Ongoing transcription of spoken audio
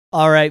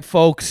All right,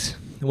 folks,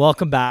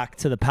 welcome back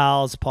to the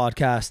Pals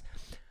Podcast.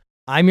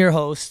 I'm your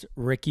host,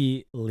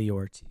 Ricky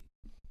Liorti.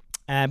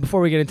 And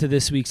before we get into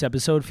this week's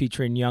episode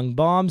featuring Young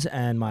Bombs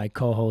and my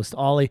co-host,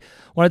 Ollie,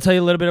 I want to tell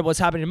you a little bit about what's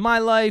happening in my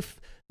life,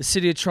 the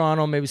city of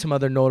Toronto, maybe some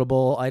other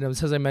notable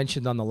items. As I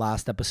mentioned on the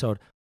last episode,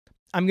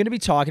 I'm going to be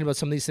talking about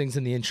some of these things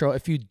in the intro.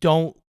 If you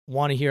don't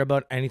want to hear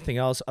about anything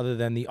else other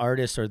than the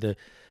artist or the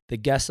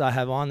guests I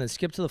have on, then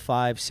skip to the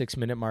 5-6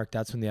 minute mark.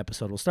 That's when the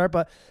episode will start.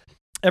 But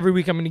every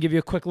week I'm going to give you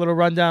a quick little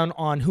rundown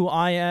on who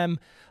I am,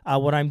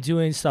 what I'm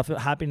doing, stuff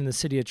happening in the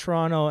city of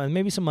Toronto, and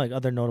maybe some like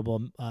other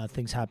notable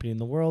things happening in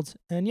the world.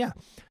 And yeah,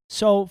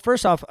 so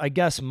first off, I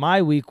guess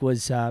my week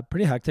was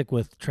pretty hectic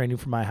with training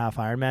for my half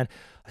Ironman.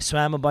 I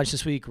swam a bunch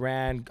this week,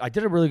 ran. I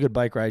did a really good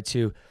bike ride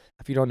too.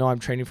 If you don't know, I'm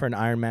training for an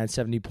Ironman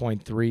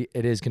 70.3.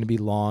 It is going to be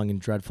long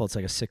and dreadful. It's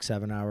like a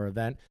 6-7 hour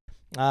event.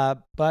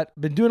 But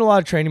been doing a lot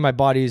of training. My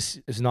body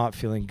is not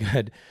feeling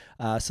good.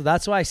 So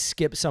that's why I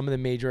skipped some of the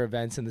major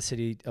events in the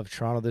city of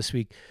Toronto this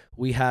week.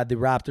 We had the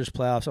Raptors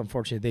playoffs.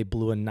 Unfortunately, they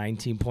blew a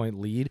 19-point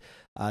lead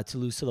to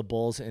lose to the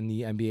Bulls in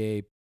the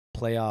NBA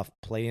playoff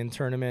play-in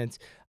tournament.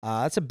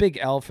 That's a big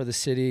L for the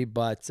city,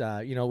 but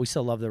we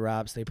still love the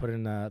Raps. They put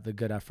in the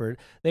good effort.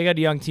 They got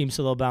a young team,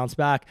 so they'll bounce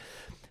back.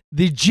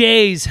 The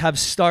Jays have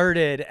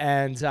started,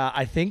 and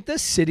I think the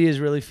city is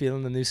really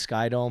feeling the new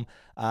Sky Dome.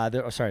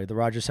 The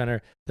Rogers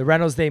Center, the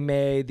rentals they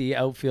made, the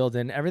outfield,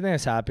 and everything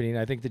that's happening.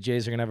 I think the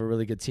Jays are going to have a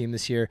really good team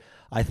this year.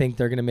 I think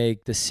they're going to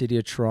make the city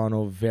of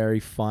Toronto very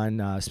fun,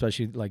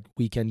 especially like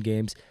weekend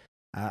games.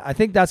 I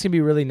think that's going to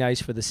be really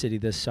nice for the city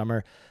this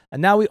summer.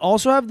 And now we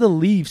also have the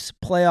Leafs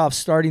playoffs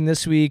starting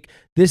this week.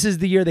 This is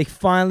the year they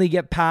finally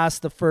get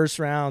past the first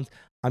round.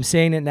 I'm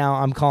saying it now.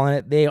 I'm calling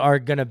it. They are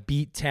going to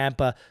beat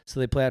Tampa. So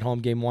they play at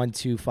home game 1,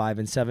 2, 5,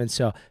 and 7.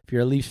 So if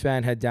you're a Leafs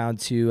fan, head down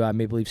to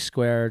Maple Leaf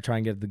Square. Try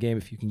and get the game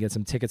if you can get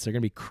some tickets. They're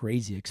going to be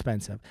crazy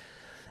expensive.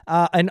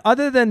 And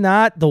other than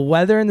that, the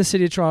weather in the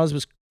city of Toronto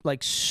was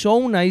like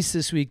so nice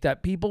this week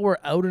that people were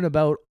out and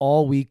about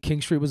all week.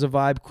 King Street was a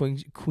vibe.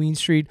 Queen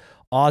Street,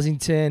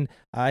 Ossington.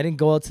 I didn't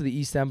go out to the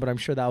East End, but I'm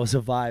sure that was a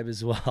vibe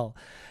as well.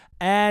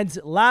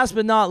 And last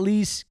but not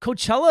least,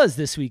 Coachella is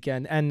this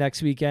weekend and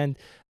next weekend.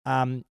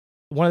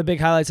 One of the big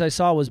highlights I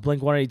saw was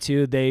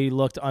Blink-182. They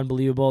looked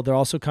unbelievable. They're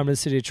also coming to the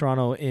city of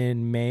Toronto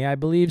in May, I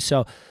believe.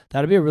 So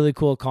that'll be a really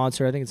cool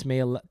concert. I think it's May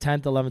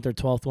 10th, 11th, or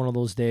 12th, one of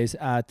those days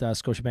at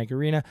Scotiabank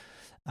Arena.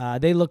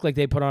 They look like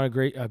they put on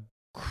a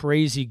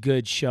crazy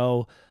good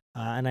show,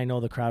 and I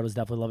know the crowd was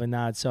definitely loving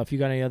that. So if you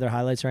got any other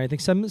highlights or anything,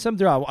 send them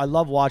through. I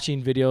love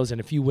watching videos,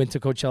 and if you went to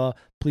Coachella,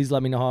 please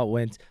let me know how it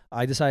went.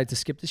 I decided to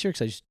skip this year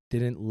because I just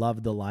didn't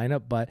love the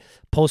lineup, but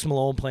Post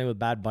Malone playing with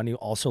Bad Bunny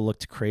also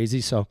looked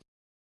crazy. So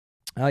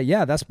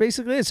that's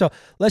basically it. So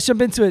let's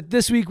jump into it.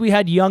 This week we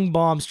had Young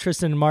Bombs,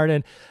 Tristan and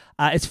Martin.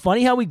 It's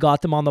funny how we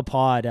got them on the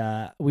pod.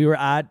 We were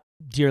at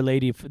Dear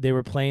Lady. They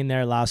were playing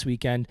there last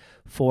weekend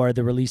for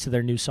the release of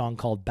their new song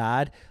called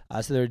Bad.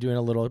 So they were doing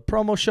a little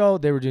promo show.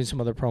 They were doing some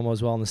other promo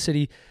as well in the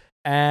city.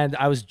 And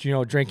I was,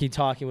 drinking,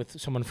 talking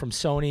with someone from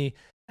Sony.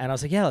 And I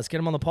was like, yeah, let's get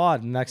them on the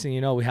pod. And next thing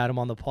you know, we had them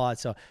on the pod.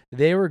 So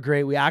they were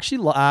great. We actually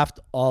laughed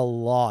a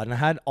lot. And I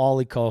had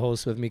Ollie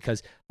co-host with me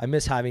because I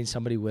miss having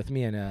somebody with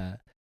me and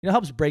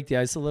helps break the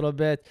ice a little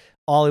bit.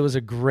 Ollie was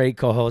a great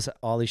co-host.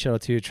 Ollie, shout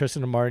out to you.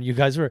 Tristan and Martin, you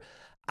guys were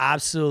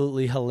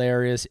absolutely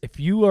hilarious. If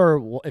you're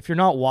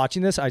not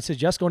watching this, I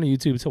suggest going to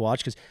YouTube to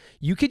watch because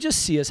you could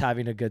just see us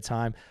having a good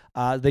time.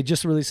 They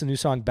just released a new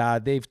song,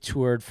 Bad. They've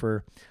toured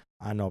for,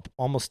 I don't know,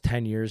 almost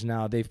 10 years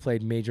now. They've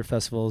played major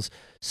festivals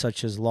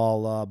such as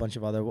Lollapalooza, a bunch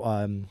of other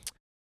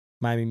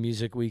Miami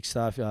Music Week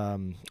stuff,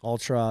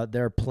 Ultra.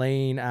 They're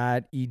playing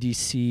at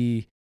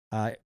EDC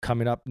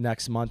coming up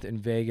next month in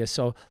Vegas.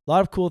 So a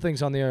lot of cool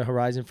things on the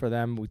horizon for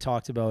them. We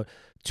talked about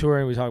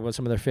touring. We talked about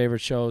some of their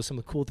favorite shows, some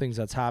of the cool things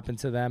that's happened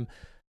to them.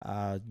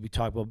 We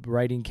talked about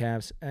writing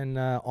camps and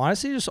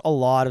honestly, just a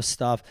lot of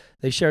stuff.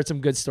 They shared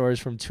some good stories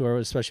from tour,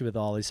 especially with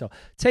Ollie. So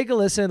take a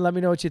listen. Let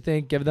me know what you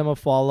think. Give them a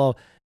follow.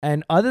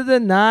 And other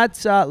than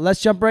that,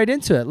 let's jump right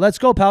into it. Let's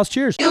go, pals.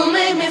 Cheers. You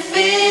make me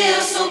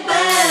feel so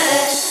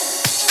bad.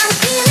 I'm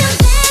feeling bad.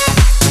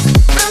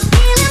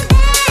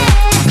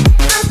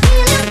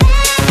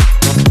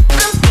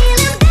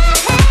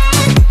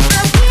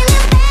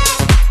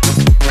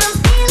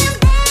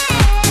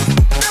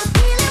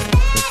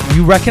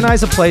 You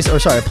recognize a place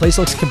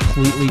looks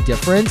completely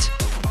different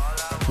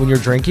when you're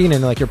drinking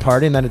and like you're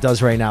partying than it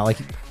does right now. Like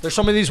there's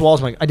some of these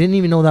walls, I'm like, I didn't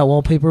even know that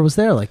wallpaper was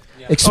there. Like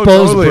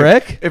exposed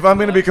brick. If I'm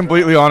going to be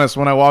completely honest,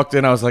 when I walked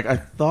in, I was like, I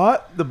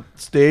thought the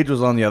stage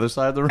was on the other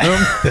side of the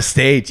room. The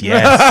stage,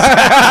 yes.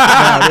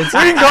 We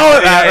can call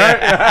it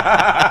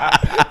that,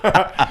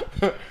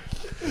 right?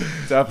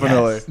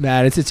 Definitely. Yes.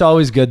 Man, it's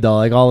always good though.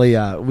 Like Ollie,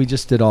 we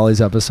just did Ollie's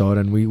episode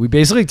and we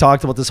basically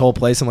talked about this whole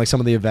place and like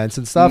some of the events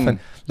and stuff. And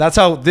that's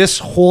how this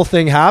whole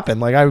thing happened.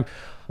 Like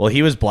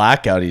he was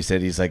blackout. He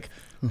said, he's like,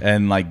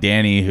 and like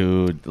Danny,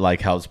 who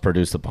like helps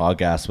produce the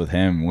podcast with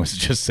him, was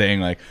just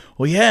saying like,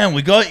 well, yeah, and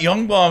we got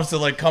Young Bombs to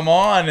like come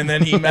on. And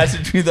then he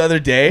messaged me the other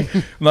day,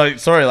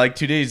 like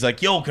 2 days,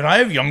 like, yo, can I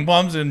have Young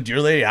Bombs and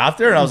Dear Lady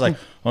after? And I was like,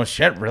 oh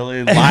shit,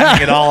 really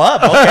lining it all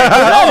up. Okay,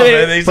 cool.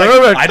 And he's like,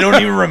 I don't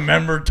even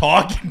remember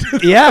talking to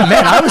them. Yeah,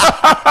 man,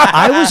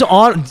 I was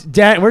on.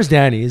 Where's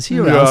Danny? Is he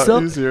around Yeah, still?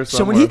 he's here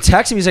So when he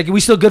somewhere. texted me, he's like, "Are we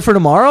still good for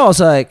tomorrow?" I was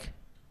like,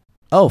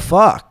 "Oh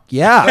fuck,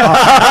 yeah."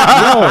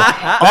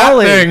 Yo,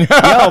 Ollie.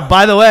 Yo,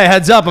 by the way,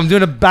 heads up, I'm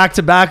doing a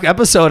back-to-back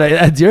episode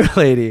at Dear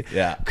Lady.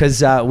 Yeah.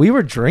 because we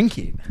were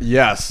drinking.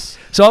 Yes.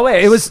 So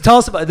wait, tell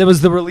us about. There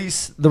was the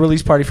release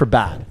party for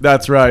Bad.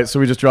 That's right. So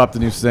we just dropped a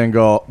new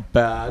single,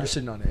 Bad. You're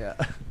sitting on it, yeah.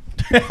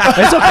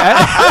 It's okay.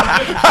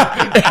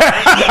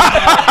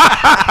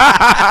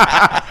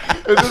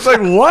 It's just like,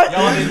 what?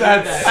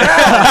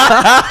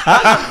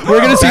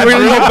 We're gonna see. We're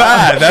gonna get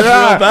bad. That's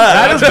real bad.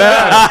 That is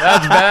bad.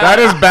 That's bad. That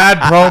is bad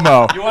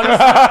promo. You want to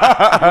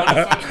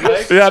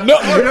switch mics? Yeah, no.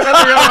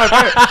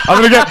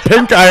 I'm gonna get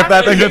pink eye if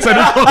that thing gets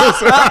any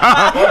closer.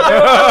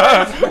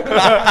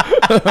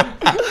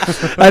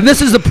 And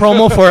this is the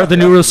promo for the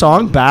new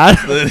song, Bad.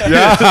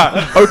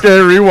 Yeah. Okay,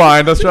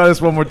 rewind. Let's try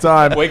this one more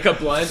time. Wake up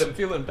blind. I'm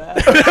feeling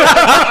bad.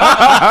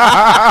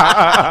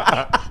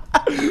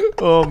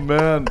 Oh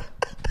man.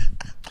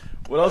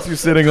 What else are you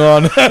sitting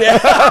on?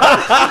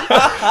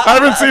 I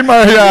haven't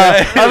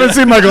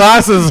seen my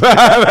glasses.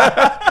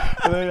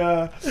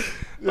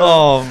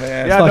 Oh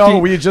man. Yeah, no,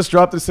 we just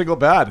dropped the single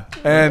Bad,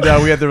 and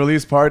we had the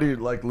release party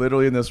like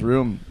literally in this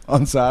room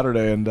on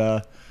Saturday, and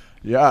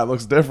yeah, it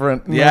looks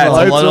different. Yeah, The it's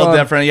lights a little are on.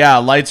 different. Yeah,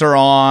 lights are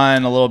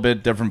on, a little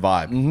bit different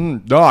vibe.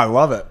 No, I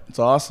love it. It's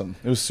awesome.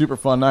 It was a super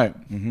fun night.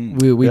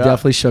 We Yeah.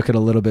 definitely shook it a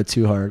little bit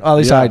too hard. At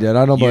least Yeah. I did.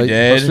 I don't know You about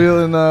I was did?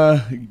 feeling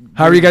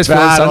How are you guys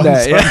feeling bad on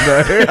Sunday?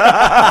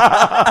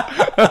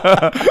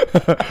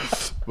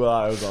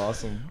 Well, it was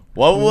awesome.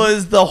 What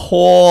was the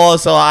whole?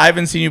 So I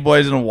haven't seen you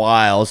boys in a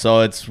while,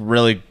 so it's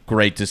really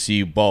great to see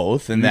you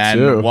both. And Me then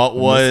too. what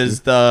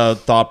was the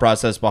thought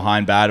process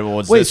behind Bad? What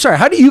was Wait, this? sorry.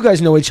 How do you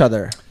guys know each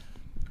other?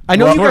 I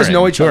know Well, you guys touring,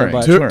 know each other,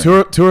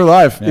 touring. but Tour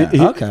live.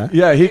 Yeah. Okay.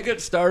 Yeah, I he think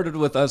it started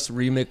with us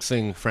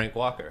remixing Frank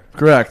Walker.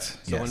 correct.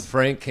 So when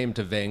Frank came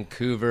to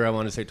Vancouver, I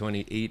want to say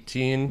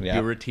 2018, Yeah.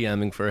 you were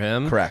TMing for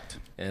him. Correct.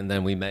 And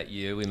then we met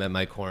you, we met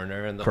my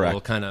corner, and the Correct.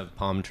 whole kind of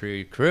palm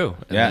tree crew.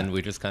 And Yeah. then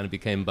we just kind of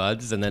became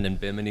buds. And then in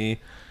Bimini,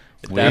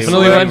 it We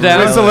definitely went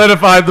down. We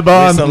solidified the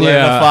bond.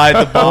 Solidified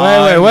the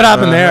bond. wait, what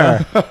happened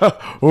there?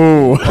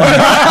 Ooh.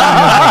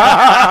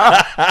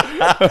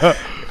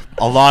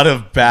 A lot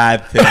of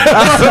bad things.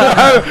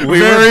 We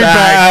Very were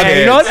bad. kids.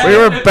 You know what? We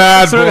were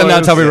bad boys. And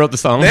that's how we wrote the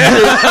song.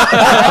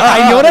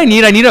 I know what I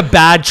need. I need a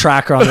bad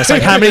tracker on this.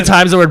 Like how many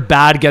times the word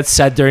 "bad" gets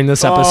said during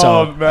this Oh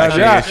episode. man,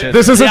 Actually, yeah. you should-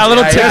 This is Yeah, a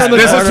little tip on the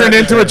This has corner. turned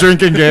into a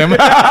drinking game.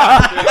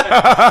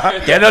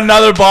 Get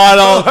another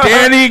bottle.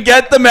 Danny,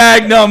 get the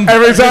Magnum.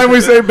 Every time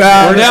we say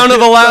bad, We're down to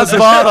the last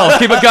bottle.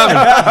 Keep it coming.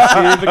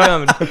 Keep it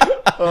coming.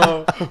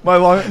 my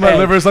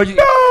liver's like,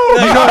 no.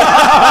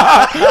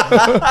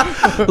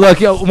 Look,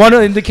 yo, one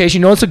indication. You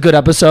know it's a good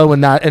episode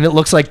when that and it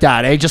looks like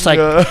that, eh? Just like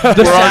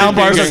the sound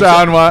bars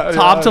are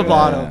top to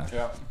bottom.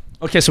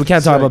 Okay, so we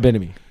can't talk about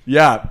Bimini.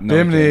 Yeah,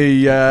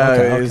 Bimini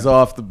Okay. is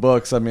off the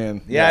books. I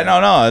mean, Yeah, no,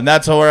 and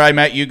that's where I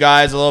met you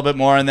guys a little bit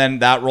more, and then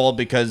that rolled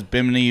because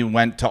Bimini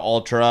went to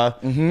Ultra,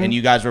 and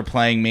you guys were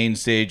playing main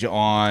stage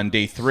on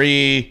day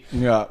 3.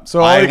 yeah.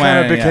 So I I kind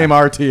of went- became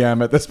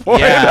RTM at this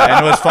point. Yeah,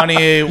 and it was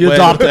funny. with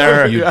adopted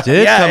their, You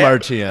did come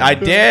RTM. I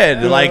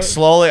did. Like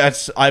slowly,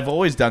 I've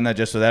always done that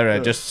just with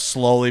everyone. I just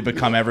slowly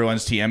become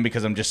everyone's TM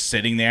because I'm just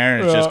sitting there,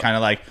 and it's just kind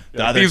of like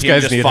the other These team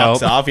guys just need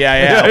fucks help. off.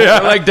 Yeah.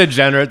 We're like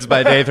degenerates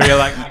by day 3. You're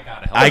like,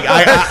 I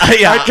gotta help.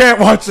 Yeah. I can't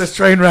watch this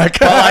train wreck.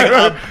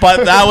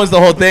 But that was the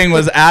whole thing.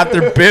 Was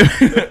after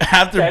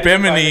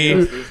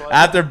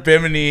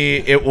Bimini,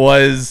 it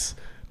was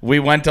we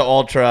went to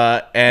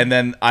Ultra, and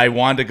then I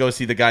wanted to go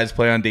see the guys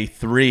play on day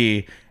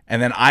 3,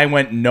 and then I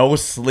went no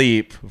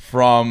sleep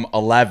from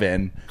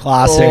 11.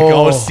 Classic.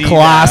 Go see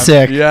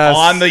Classic. them Yes.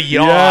 on the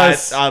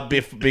yacht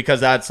Yes. because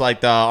that's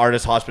like the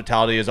artist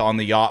hospitality is on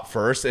the yacht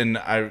first, and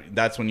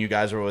that's when you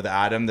guys were with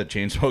Adam, the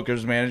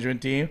Chainsmokers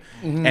management team,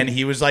 and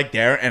he was like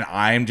there, and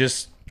I'm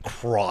just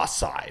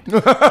cross-eyed,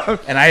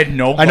 and I had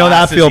no. I know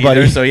that glasses feel, either,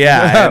 buddy. So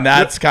yeah, and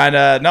that's kind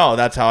of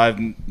that's how I've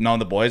known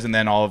the boys, and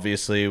then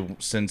obviously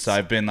since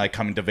I've been like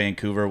coming to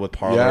Vancouver with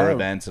parlor Yeah.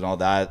 events and all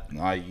that,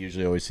 I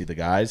usually always see the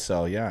guys.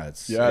 So yeah,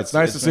 it's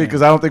nice to see been-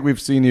 because I don't think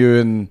we've seen you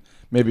in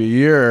maybe a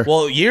year.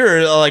 year year.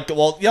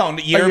 because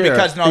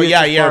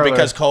Yeah, year Parlor.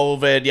 because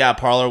COVID,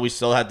 Parlor, we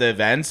still had the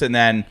events, and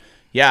then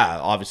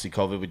obviously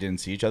COVID, we didn't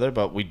see each other,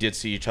 but we did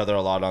see each other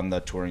a lot on the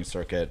touring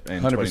circuit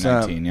in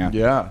 2019.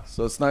 Yeah.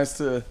 So it's nice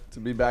to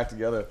be back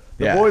together.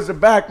 The Yeah. boys are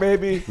back,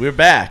 baby. We're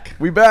back.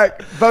 We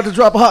back. About to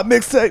drop a hot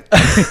mixtape.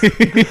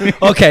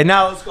 Okay,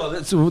 now let's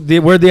go.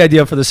 Where'd the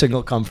idea for the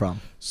single come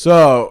from?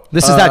 So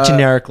This is that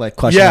generic like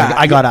question yeah.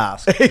 I got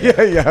asked.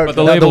 yeah. But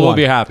the okay. label will one.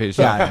 be happy.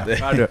 So.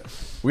 Yeah.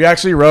 We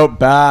actually wrote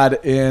Bad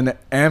in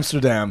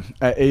Amsterdam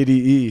at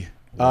ADE.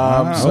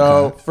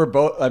 For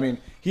both, I mean,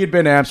 he had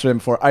been to Amsterdam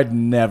before. I'd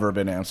never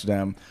been to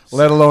Amsterdam,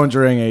 let alone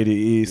during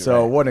ADE.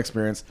 So what an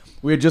experience.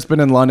 We had just been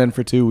in London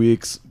for 2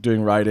 weeks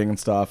doing writing and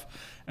stuff,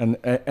 and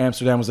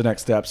Amsterdam was the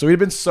next step. So we'd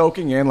been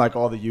soaking in like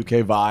all the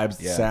UK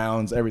vibes,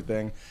 sounds,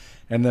 everything.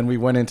 And then we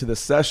went into this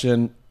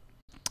session.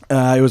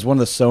 It was one of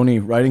the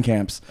Sony writing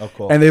camps. Oh,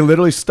 cool. And they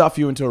literally stuff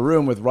you into a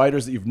room with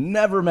writers that you've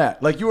never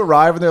met. Like, you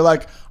arrive and they're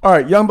like, all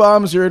right, Young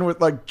Bombs, you're in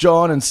with like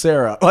John and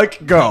Sarah.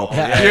 Like, go.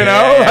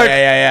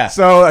 Yeah.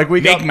 So like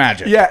we Make got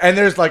magic. Yeah, and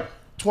there's like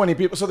 20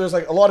 people. So there's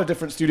like a lot of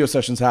different studio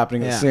sessions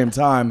happening at the same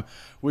time.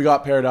 We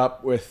got paired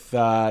up with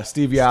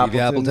Stevie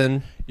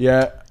Appleton.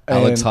 Yeah.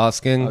 Alex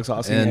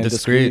Hosking and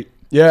Discreet.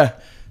 Yeah.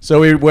 So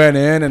we went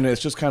in and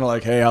it's just kind of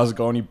like, hey, how's it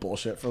going? You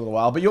bullshit for a little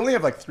while, but you only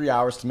have like 3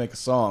 hours to make a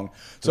song.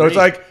 So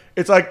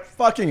it's like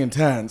fucking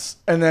intense.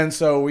 And then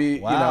so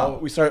we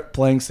start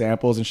playing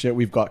samples and shit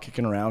we've got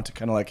kicking around to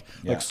kind of like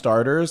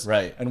starters.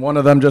 Right. And one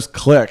of them just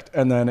clicked,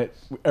 and then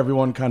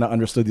everyone kind of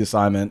understood the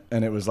assignment,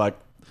 and it was like,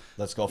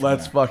 Let's go.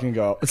 let's fucking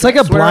go. It's like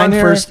a Swear blind on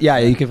here? first. Yeah,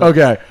 you can.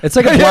 Okay. It's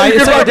like a blind.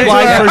 It's like a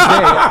blind first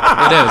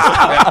date. It is.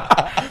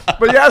 Yeah.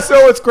 But yeah,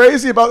 so what's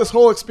crazy about this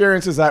whole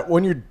experience is that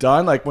when you're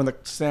done, like when the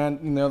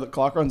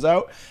clock runs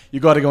out, you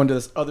got to go into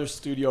this other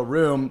studio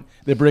room.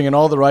 They bring in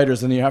all the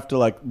writers, and you have to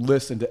like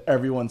listen to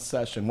everyone's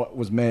session, what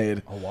was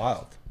made. Oh,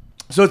 wild.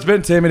 So it's been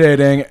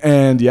intimidating,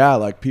 and yeah,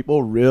 like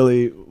people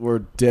really were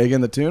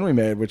digging the tune we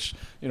made, which,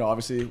 you know,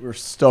 obviously we're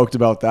stoked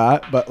about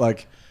that. But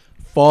like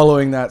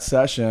following that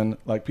session,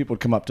 like people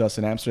would come up to us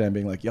in Amsterdam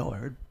being like, "Yo, I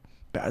heard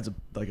Bad's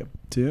like a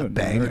tune.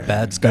 Banger.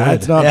 Bad's good.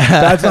 Bad's not bad.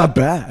 Yeah. That's not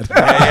bad.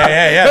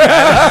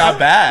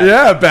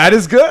 Yeah, Bad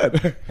is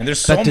good. And there's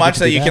so much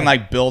that you can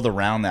like build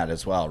around that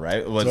as well,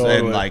 right?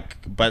 Totally.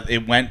 But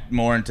it went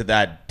more into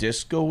that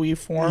disco-y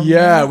form.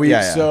 Yeah, we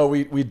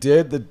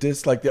did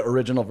the like the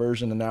original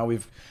version, and now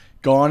we've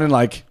gone and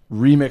like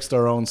remixed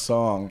our own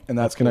song, and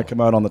that's gonna come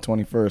out on the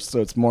 21st.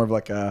 So it's more of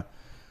like a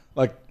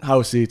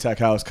housey tech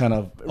house kind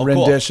of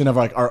rendition of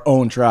like our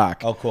own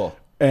track. Oh, cool.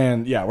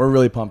 And yeah, we're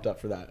really pumped up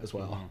for that as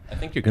well. I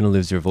think you're going to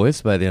lose your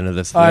voice by the end of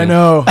this thing. I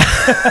know.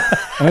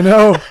 I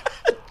know.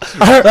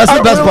 That's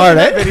the best part,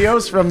 eh?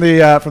 Videos from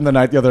the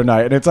night the other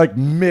night, and it's like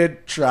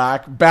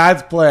mid-track,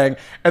 Bad's playing,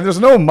 and there's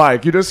no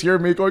mic. You just hear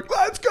me going,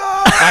 "Let's go!"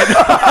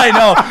 I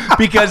know,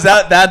 because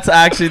that's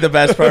actually the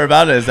best part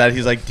about it is that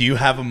he's like, "Do you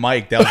have a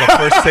mic?" That was the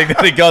first thing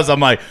that he goes. I'm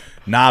like,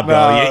 "Nah,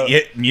 bro.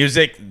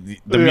 Music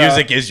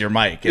is your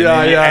mic." And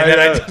then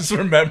I just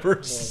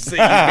remember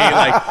seeing me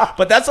like,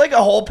 but that's like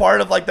a whole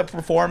part of like the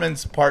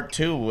performance part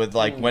too, with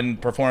like when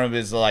performance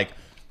is like,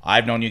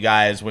 I've known you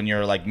guys when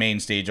you're like main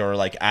stage or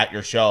like at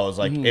your shows,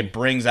 like it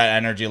brings that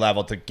energy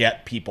level to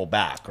get people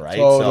back, right?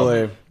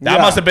 Totally. So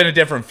that must have been a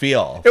different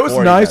feel. It was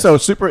nice though,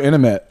 super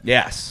intimate.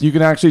 Yes. You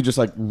can actually just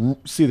like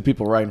see the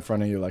people right in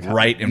front of you, like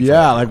Right in front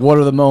yeah, of you. like what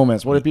are the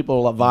moments? What are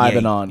people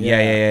vibing on?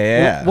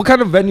 Yeah. What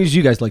kind of venues do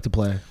you guys like to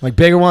play? Like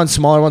bigger ones,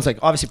 smaller ones? Like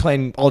obviously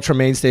playing ultra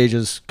main stage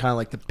is kind of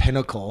like the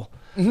pinnacle.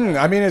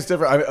 I mean, it's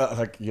different.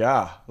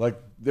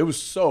 It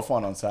was so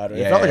fun on Saturday.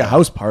 Yeah, it felt like yeah. a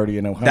house party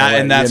in Ohio.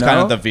 That, and that's you know?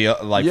 kind of the feel,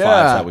 like Yeah.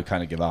 vibes that we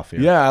kind of give off here.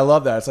 Yeah, I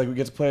love that. It's like we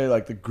get to play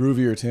like the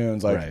groovier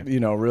tunes, like Right.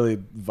 you know, really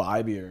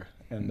vibier.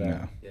 And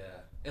Yeah. Yeah.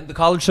 And the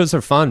college shows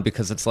are fun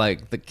because it's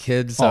like the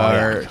kids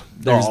yeah.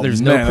 there's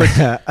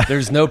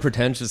there's no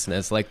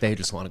pretentiousness. Like they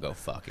just want to go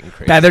fucking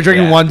crazy. Yeah, they're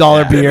drinking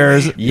 $1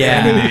 beers.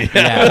 Yeah.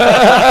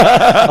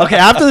 Yeah. Okay,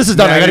 after this is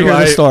done, I gotta hear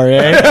the story.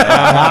 Eh?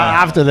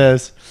 After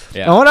this,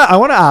 Yeah. I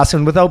wanna ask,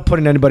 and without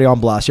putting anybody on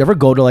blast, you ever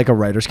go to like a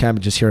writer's camp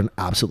and just hear an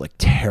absolute like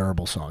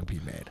terrible song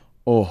being made?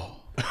 Oh,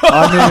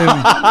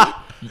 I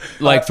mean,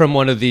 Like from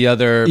one of the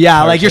other.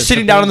 Yeah, like you're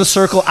sitting down in the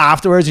participants. circle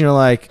afterwards, and you're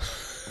like,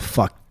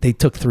 "Fuck, they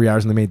took 3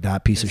 hours and they made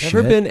that piece of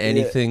Never shit." been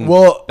anything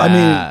Well, I mean-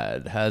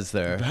 bad, has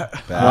there?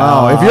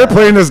 wow, if you're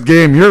playing this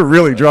game, you're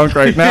really drunk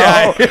right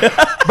now.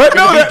 But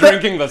no,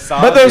 Drinking the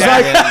sauce. but there's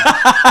like,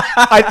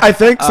 I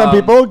think some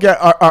people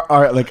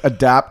are like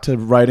adapt to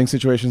writing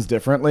situations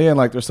differently, and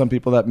like there's some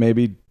people that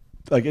maybe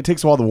like it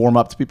takes a while to warm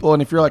up to people,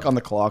 and if you're like on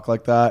the clock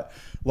like that,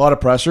 a lot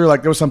of pressure.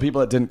 Like there was some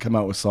people that didn't come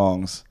out with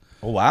songs.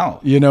 Oh, wow.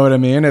 You know what I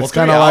mean? It's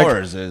Well, kind of 3 like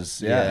hours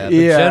is, Yeah, but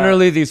Yeah.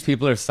 generally these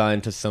people are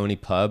signed to Sony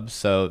pubs,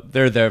 so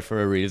they're there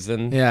for a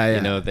reason. Yeah, yeah.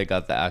 You know, they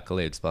got the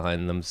accolades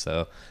behind them,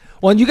 so.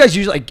 Well, and you guys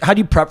usually like, how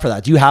do you prep for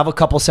that? Do you have a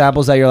couple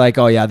samples that you're like,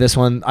 "Oh yeah, this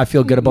one I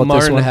feel good about this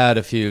Martin one"? had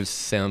a few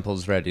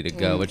samples ready to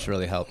go, which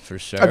really helped for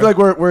sure. I feel like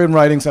we're in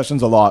writing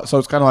sessions a lot, so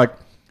it's kind of like,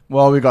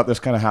 well, we got this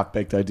kind of half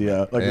baked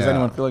idea. Like, is Yeah.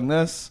 anyone feeling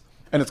this?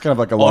 And it's kind of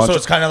like a launch. Also,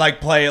 it's kind of like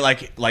play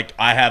like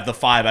I have the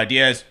 5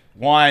 ideas.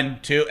 1,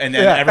 2, and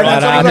then Yeah, everyone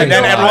and then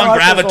everyone I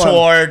grab like a this one.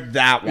 toward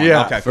that one.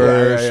 Yeah, Okay, for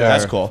cool. sure.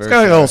 That's cool. It's kind of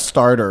like a little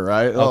starter,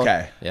 right?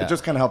 Okay. Yeah. It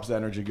just kind of helps the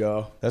energy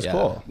go. That's Yeah.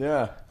 cool.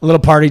 Yeah. A little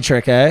party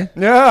trick, eh?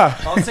 Yeah.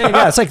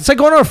 Yeah, it's like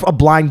going to a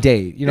blind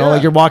date. You know, Yeah.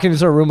 like you're walking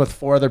into a room with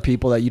 4 other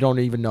people that you don't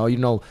even know. You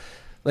know,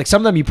 like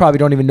some of them you probably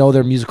don't even know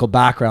their musical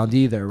background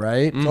either,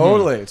 right?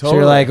 Totally. So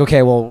you're like,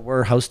 okay, well,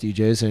 we're house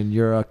DJs and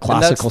you're a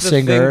classical the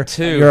singer. thing,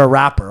 too. You're a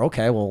rapper.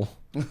 Okay, well,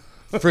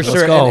 For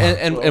sure. go.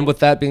 And with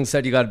that being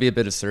said, you got to be a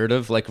bit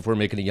assertive. Like if we're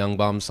making a Young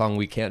Bomb song,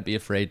 we can't be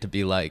afraid to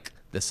be like,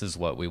 this is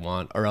what we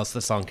want, or else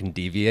the song can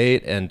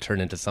deviate and turn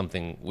into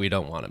something we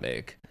don't want to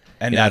make.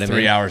 And You know that what I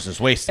 3 mean? hours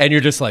is wasted. And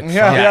you're just like,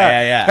 Yeah. fuck.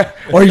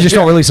 yeah. or you just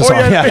don't release a song.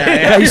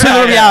 yeah, You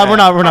say, yeah, we're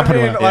not I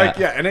putting mean, it. like,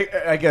 yeah, and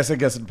I guess it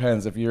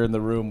depends if you're in the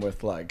room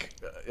with like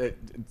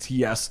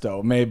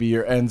Tiesto maybe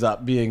ends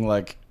up being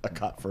like a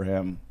cut for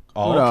him.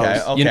 Oh, Who okay,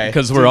 knows? okay.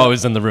 Because we're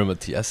always in the room with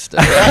Tiesto.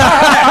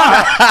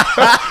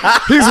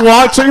 He's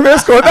watching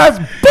this going, that's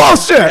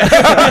bullshit.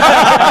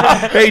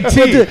 Hey,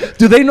 T,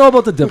 Do they know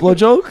about the Diplo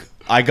joke?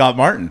 I got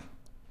Martin.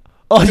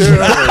 Oh, yeah.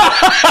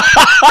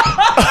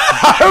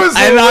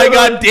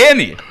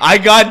 I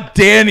got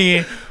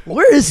Danny.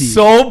 Where is he?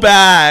 So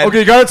bad. Okay,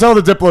 you gotta tell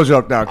the Diplo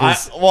joke now.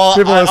 Cause people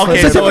are okay,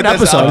 It's a different this-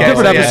 episode, okay,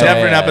 different so, yeah, episode.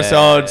 different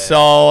episode.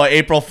 So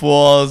April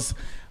Fools.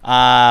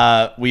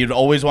 We'd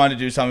always wanted to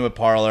do something with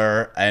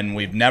Parlor, and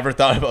we've never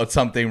thought about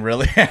something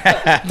really.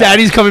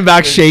 Daddy's coming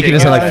back shaking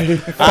his head like,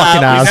 fucking We've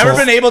asshole. never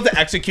been able to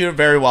execute it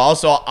very well.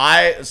 So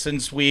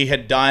since we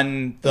had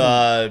done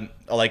the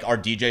our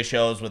DJ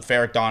shows with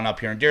Ferric Dawn up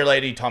here in Dear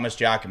Lady, Thomas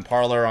Jack and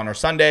Parlor on our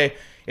Sunday,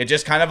 it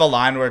just kind of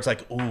aligned where it's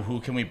like, ooh, who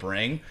can we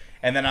bring?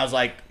 And then I was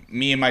like,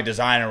 me and my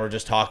designer were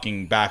just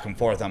talking back and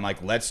forth. I'm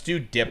like, let's do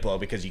Diplo,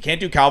 because you can't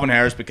do Calvin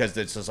Harris because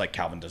it's just like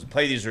Calvin doesn't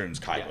play these rooms.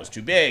 Kygo's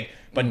too big.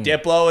 But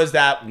Diplo is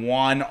that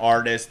one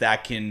artist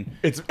that can.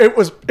 it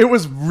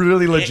was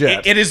really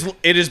legit. It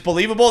is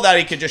believable that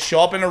he could just show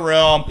up in a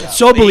room.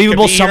 so He could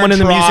believable be here someone in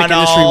the music Toronto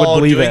industry would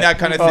believe doing it. that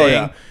kind of Oh, thing.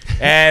 yeah.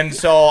 And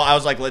so I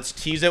was like, let's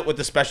tease it with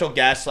the special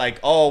guests. Like,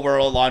 oh,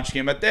 we're launching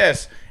him at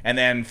this. And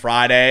then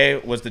Friday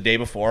was the day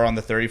before, on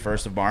the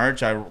 31st of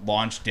March. I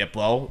launched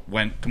Diplo,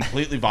 went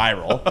completely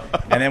viral,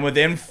 and then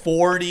within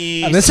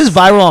 40. And this is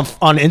viral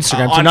on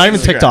Instagram, so on not even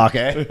Instagram. TikTok,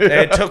 eh?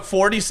 It took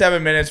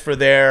 47 minutes for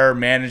their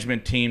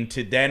management team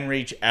to then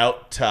reach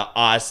out to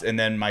us and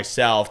then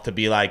myself to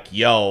be like,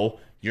 yo,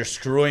 you're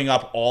screwing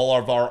up all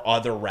of our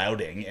other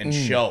routing and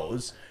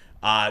shows.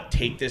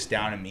 Take this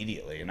down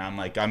immediately. And I'm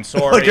like, I'm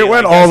sorry. Like, it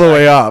went Like, all that's the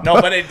way up.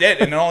 No, but it did.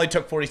 And it only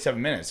took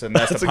 47 minutes. And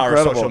that's the power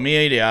incredible. of social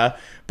media.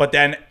 But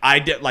then I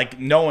did, like,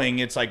 knowing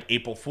it's like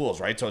April Fools,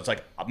 right? So it's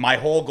like my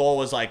whole goal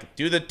was like,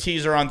 do the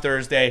teaser on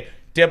Thursday,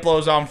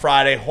 Diplo's on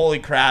Friday. Holy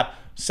crap.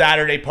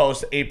 Saturday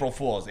post April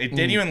Fools. It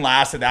didn't even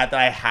last at that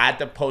I had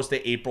to post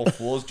the April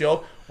Fools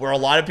joke, where a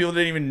lot of people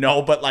didn't even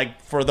know, but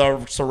like for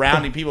the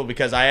surrounding people,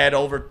 because I had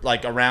over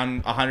like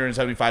around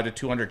 175 to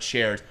 200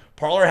 shares.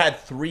 Parlor had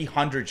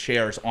 300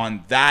 shares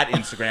on that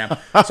Instagram.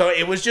 So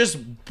it was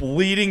just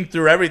bleeding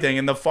through everything.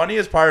 And the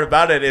funniest part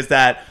about it is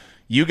that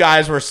you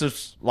guys were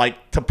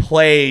like to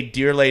play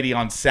Dear Lady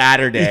on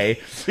Saturday.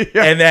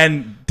 And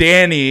then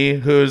Danny,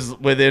 who's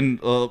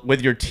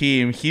with your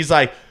team, he's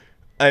like,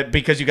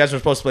 because you guys were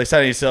supposed to play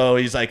Sunday, so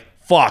he's like,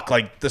 fuck,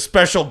 like the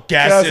special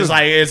guest is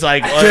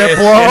like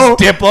Diplo.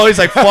 it's Diplo. He's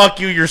like, fuck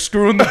you, you're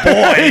screwing the boy.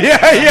 yeah.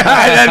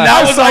 And then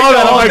that was like the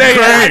that. whole I'm like, thing.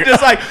 And I'm great.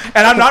 just like,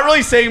 and I'm not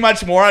really saying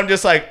much more. I'm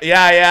just like,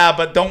 yeah,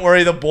 but don't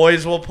worry, the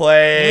boys will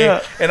play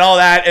and all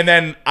that. And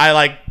then I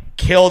like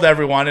killed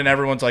everyone, and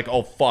everyone's like,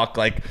 oh fuck,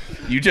 like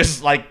you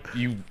just like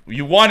you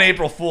won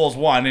April Fool's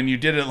 1, and you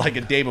did it like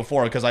a day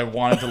before because I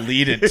wanted to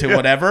lead it to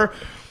whatever.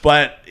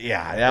 But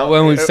yeah,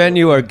 When we sent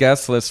you our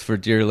guest list for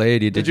Dear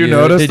Lady, did you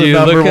notice did the you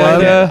number look at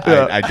one? it?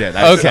 Yeah. I did.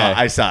 Okay.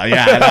 I saw.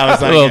 Yeah, and I was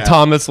A like, little yeah.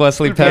 Thomas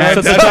Wesley Pence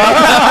at the Yeah,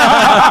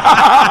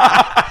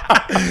 top.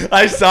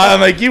 I saw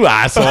him like, you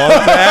asshole.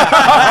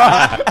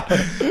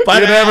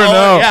 But You never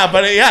know.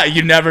 Yeah,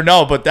 you never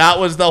know. But that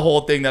was the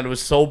whole thing, that it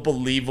was so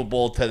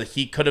believable that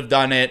he could have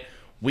done it.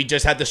 We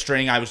just had the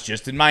string. I was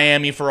just in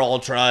Miami for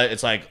Ultra.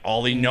 It's like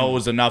Ollie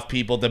knows enough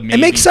people to maybe. It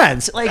makes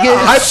sense. Like,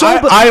 I it's so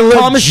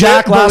Thomas legit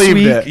Jack last believed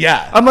week. it.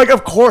 Yeah. I'm like,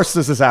 of course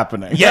this is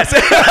happening. Yes.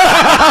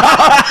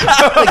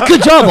 Like,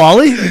 good job,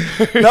 Ollie. No,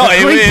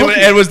 Great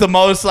booking. it was the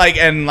most like,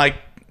 and like,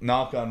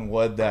 knock on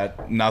wood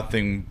that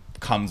nothing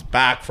comes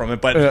back from it.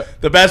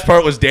 But the best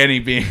part was Danny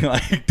being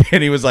like,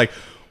 Danny was like,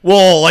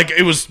 well, like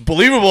it was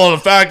believable in the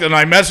fact, and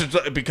I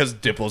messaged because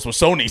Diplo's with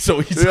Sony, so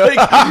he's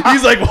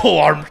like, well,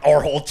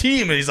 our whole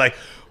team, and he's like,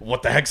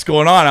 what the heck's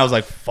going on? I was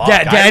like, fuck.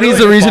 Danny's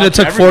the reason it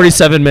took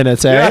 47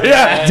 minutes, eh?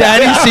 Yeah.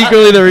 Danny's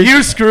secretly the reason.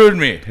 You screwed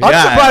me. I'm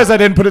surprised I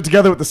didn't put it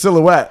together with the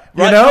silhwet.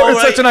 You Right, know, no,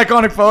 it's right. such an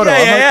iconic photo. I'm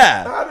like,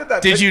 Yeah. how did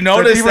that Did thing- you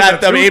notice even that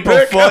a the April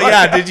toothpick? Fool?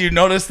 Yeah. Did you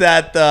notice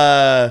that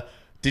the?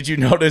 Did you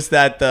notice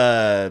that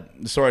the?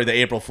 Sorry, the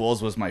April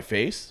Fools was my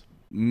face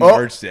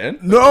merged in.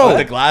 no. With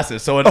the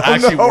glasses, so it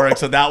actually no. worked.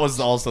 So that was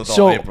also the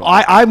So whole April.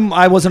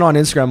 I wasn't on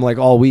Instagram like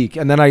all week,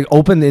 and then I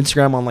opened the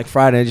Instagram on like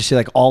Friday and I just see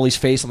like Ollie's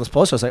face on this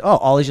post. I was like, oh,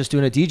 Ollie's just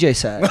doing a DJ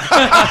set.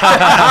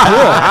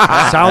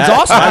 Cool. Sounds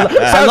awesome.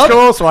 I Sounds love it.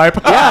 cool, swipe.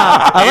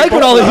 Yeah, I like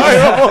when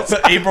Ollie. So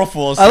April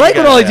Fools. I like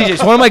when together, Ollie yeah.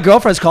 DJs. One of my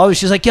girlfriends called me.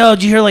 She's like, "Yo,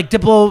 did you hear like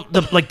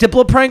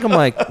Diplo prank?" I'm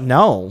like,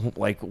 "No,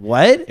 like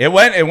what?" It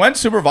went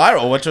super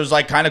viral, which was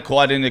like kind of cool.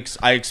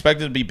 I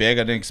expected it to be big.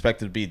 I didn't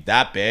expect it to be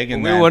that big.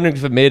 And We were wondering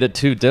if it made it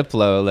too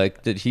Diplo.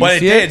 Like, did he But it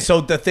see did.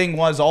 So the thing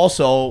was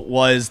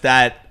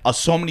that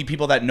so many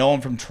people that know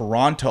him from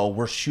Toronto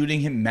were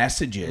shooting him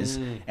messages,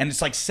 and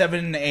it's like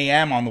 7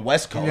 a.m. on the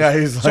West Coast.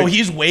 Yeah,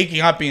 he's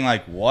waking up being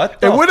like, "What?"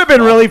 It would have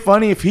been really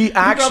funny if he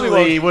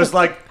actually was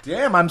like,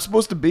 "Damn, I'm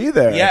supposed to be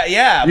there."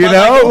 Yeah. You but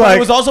know, like, it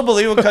was also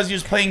believable because he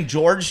was playing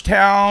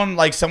Georgetown,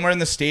 like somewhere in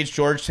the States,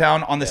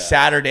 Georgetown on the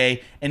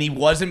Saturday, and he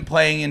wasn't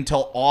playing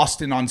until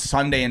Austin on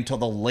Sunday until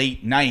the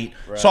late night.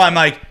 Right. So I'm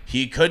like,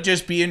 he could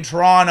just be in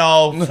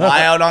Toronto,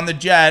 fly out on the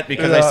jet,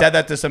 because I said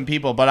that to some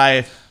people, but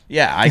I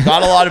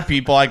got a lot of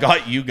people. I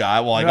got you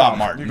guys. Well, I got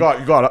Martin. You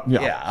got it.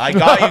 Yeah, I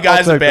got you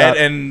guys a bit,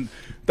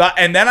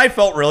 and then I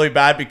felt really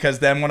bad because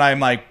then when I'm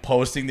like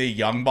posting the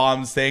Young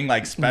Bombs thing,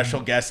 like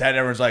special guest head,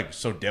 everyone's like,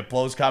 so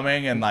Diplo's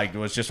coming, and like it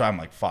was just, I'm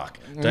like, fuck,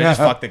 did I just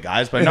fuck the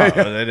guys? But no,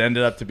 it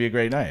ended up to be a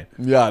great night.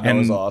 Yeah, it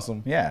was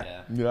awesome.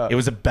 Yeah, it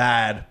was a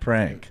bad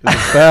prank.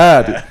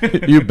 Bad.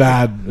 You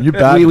bad. We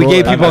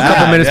gave people a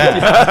couple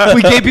minutes.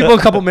 We gave people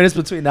a couple minutes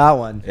between that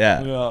one.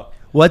 Yeah.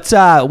 What's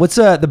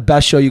the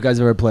best show you guys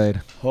ever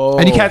played? Oh.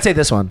 And you can't say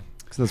this one.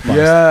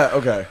 Yeah.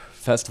 Okay.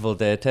 Festival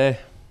d'été.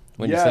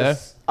 When you say?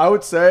 I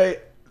would say,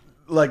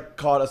 like,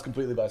 caught us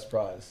completely by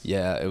surprise.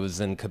 Yeah, it was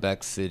in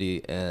Quebec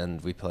City,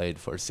 and we played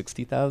for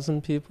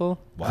 60,000 people.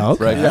 Wow.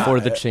 Okay. Right before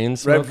the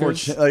Chainsmokers. Right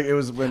before, it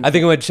was when I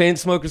think it went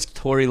Chainsmokers,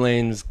 Tory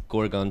Lanez,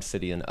 Gorgon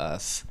City, and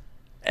us.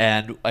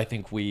 And I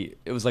think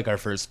it was like our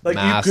first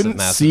massive, you couldn't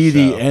massive see show.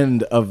 the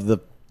end of the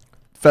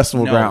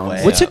festival grounds.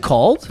 way. What's it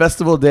called?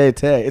 Festival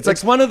d'été. It's like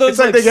one of those, it's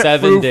like like, they get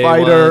 7-day Foo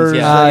Fighters. ones.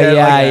 Yeah. they get,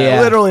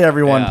 Yeah. Literally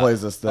everyone Yeah.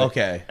 plays this thing.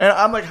 Okay. And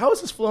I'm like, how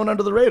is this flown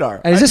under the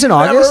radar? And is this in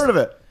I've August? never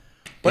heard of it.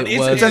 But It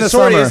was- in the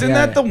sorry, summer. isn't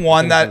Yeah. that the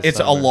one that the it's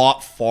a summer.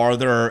 lot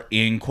farther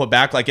in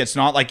Quebec? Like it's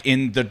not like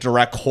in the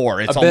direct core.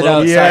 It's a bit little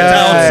outside. It's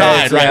Yeah,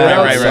 outside. it's Right.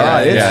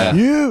 outside. It's Yeah.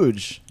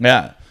 huge.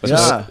 Yeah. But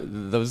Yeah.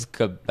 those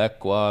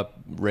Quebecois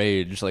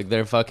rage, like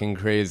they're fucking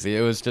crazy.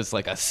 It was just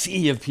like a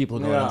sea of people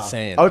going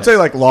insane. I would say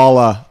like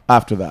Lolla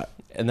after that.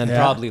 and then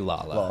probably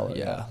Lala.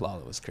 Yeah,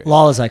 Lala was crazy.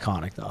 Lala's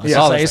iconic though.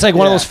 Yeah. It's like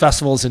one of those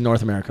festivals in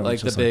North America. Like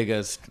which the is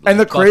biggest. And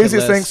the like, bucket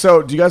craziest thing, list.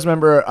 so do you guys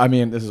remember, I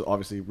mean, this is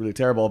obviously really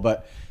terrible,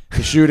 but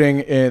the shooting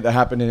that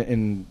happened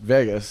in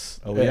Vegas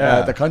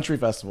at the country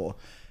festival.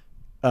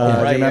 Do you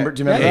remember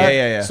that?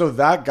 Yeah. So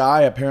that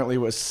guy apparently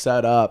was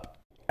set up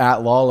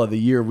at Lolla the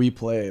year we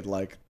played,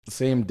 like the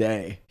same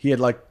day. He had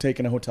like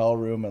taken a hotel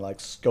room and like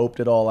scoped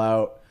it all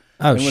out.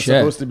 Oh, and was shit.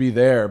 supposed to be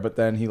there, but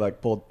then he like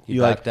pulled. He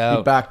backed out.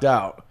 He backed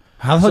out.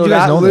 How the hell do you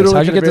guys know this? literally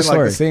How'd you could get have this been, like,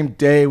 story? the same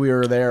day we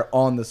were there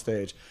on the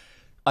stage.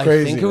 I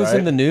Crazy, think it was right?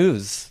 in the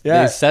news.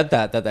 Yeah. They said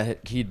that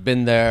he'd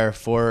been there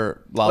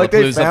for Like,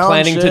 they Lollapalooza, found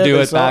planning to shit, do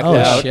they it, saw- backed Oh,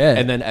 out, shit.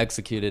 and then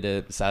executed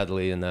it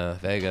sadly in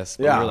Vegas.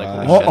 But Yeah, we were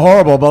like, holy shit.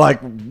 horrible, but like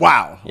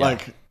wow, Yeah.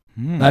 like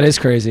That is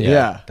crazy.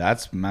 yeah.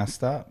 That's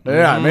messed up.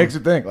 Yeah, it makes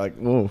you think like,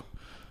 whoa.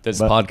 This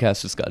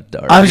podcast just got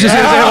dark. I was just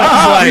gonna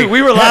say, like,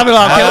 we were laughing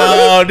off.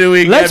 How do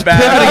we Let's get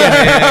back? pivot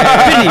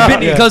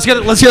again.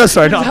 Pitney, let's get us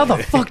started. How the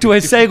fuck do I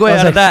segue I was out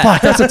like, of that?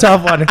 fuck, that's a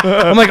tough one.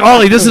 I'm like,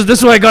 Ollie, this is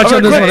what I got you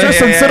on this one.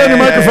 Tristan, sit on your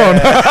microphone.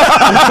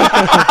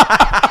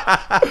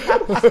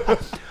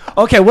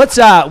 Okay, what's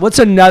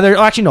another?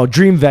 Oh, actually, no,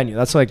 dream venue.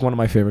 That's like one of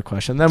my favorite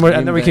questions. Then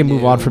we can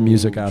move on from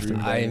music after.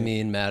 I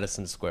mean,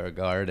 Madison Square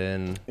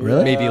Garden.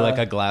 Really? Maybe like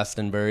a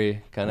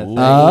Glastonbury kind of thing.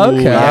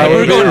 Okay.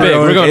 We're going big.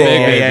 We're going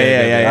big.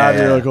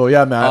 That'd be really cool.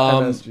 Yeah, Matt.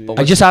 MSG. but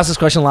I just asked this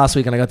question last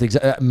week and I got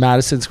the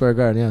Madison Square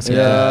Garden. Yeah. Same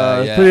thing.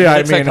 Yeah, Yeah. pretty. I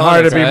It's mean, iconic,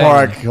 hard to be right?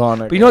 more iconic.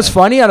 But you know what's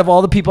funny? Out of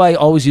all the people I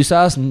always used to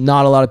ask,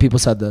 not a lot of people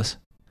said this.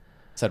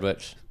 Said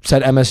which?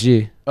 Said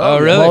MSG. Oh,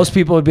 really? Most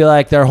people would be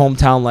like their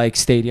hometown, like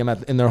stadium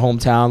in their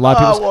hometown. A lot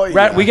of people. well,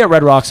 yeah. We get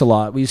Red Rocks a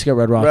lot. We used to get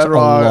Red Rocks Red a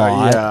Rock,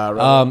 lot. yeah. Red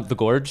Rock. The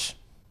Gorge.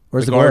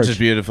 Where's the Gorge gorge? is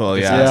beautiful.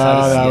 Yeah. Yeah.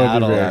 out of that would be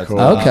Seattle. very cool.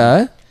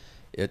 Okay.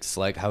 It's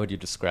like, how would you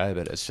describe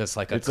it? It's just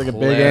like It's a like a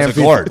cliff. big It's a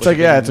amphitheater. gorge. It's like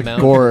it's a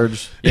Mountain.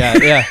 gorge. Yeah,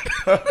 yeah.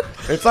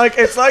 It's like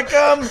It's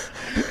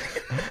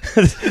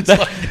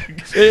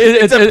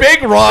It's a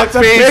big rock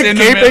face big in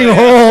the gaping middle.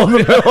 hole in the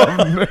middle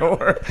of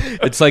nowhere.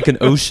 It's like an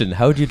ocean.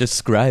 How would you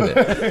describe it?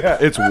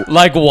 It's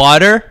Like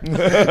water?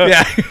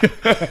 Yeah.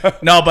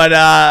 No, but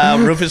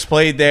Rufus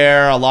played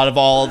there. A lot of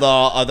all the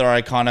other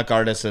iconic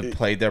artists have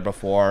played there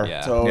before.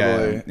 Yeah.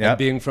 totally. Yeah. And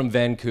being from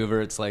Vancouver,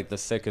 it's like the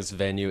sickest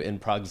venue in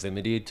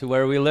proximity to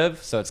where we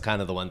live. So it's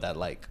kind of the one that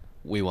like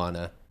we want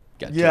to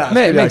get Yeah, to.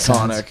 It makes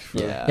iconic. sense.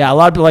 Yeah. Yeah, a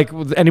lot of people, like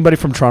with anybody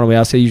from Toronto, we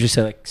also usually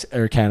say like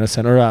Air Canada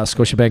Center,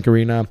 Scotiabank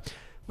Arena.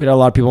 We had a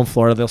lot of people in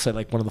Florida. They'll say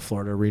like one of the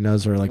Florida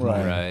arenas or like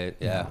Right. Right.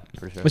 Yeah,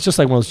 for sure. It's just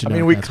like one of those I generic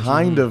mean, we answers.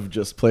 kind of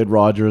just played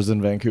Rogers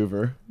in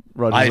Vancouver.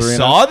 Rogers I Arena.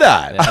 saw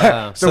that.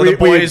 Yeah. So the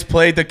boys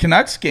played the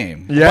Canucks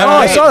game. Yeah. Oh,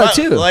 I saw that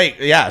too. Like,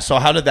 yeah. So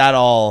how did that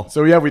all?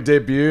 So yeah, we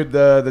debuted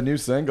the new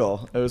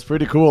single. It was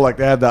pretty cool. Like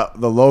they had the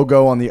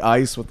logo on the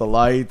ice with the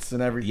lights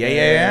and everything.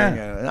 Yeah.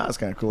 And that was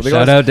kind of cool.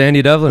 Shout out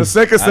Danny Devlin. The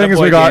sickest thing is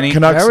Attaboy, we got Danny.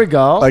 Canucks. There we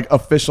go. Like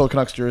official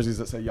Canucks jerseys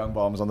that say Young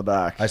Bombs on the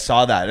back. I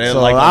saw that. So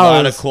Like a that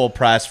lot was- of cool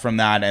press from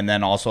that, and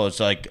then also it's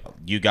like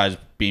you guys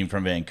being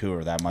from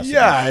Vancouver, that must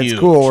Yeah, have been huge. it's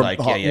cool. Like,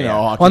 yeah.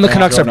 Well, and the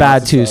Canucks are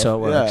bad too, so it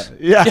works.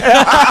 Yeah.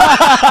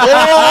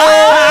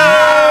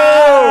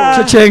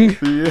 Cha-ching.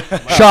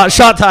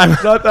 Shot time.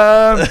 Shut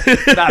them.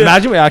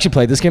 Imagine we actually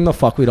played this game. The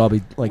fuck, we'd all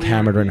be like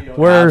hammered right now.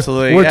 We're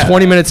Absolutely, yeah.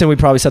 20 minutes in. We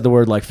probably said the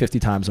word like 50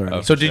 times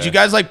already. So did you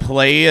guys like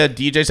play a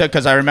DJ set?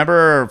 Because I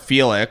remember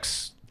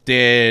Felix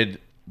did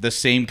the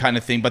same kind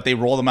of thing, but they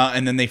rolled him out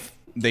and then they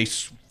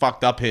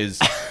fucked up his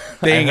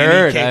thing I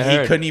heard.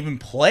 He couldn't even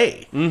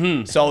play.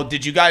 Mm-hmm. So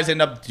did you guys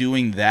end up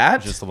doing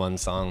that? Just the one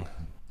song.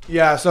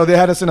 Yeah, so they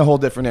had us in a whole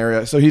different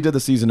area. So he did the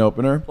season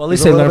opener. Well, at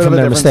least they learned from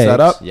their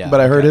mistakes. Yeah, but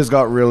I heard his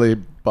got really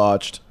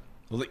botched.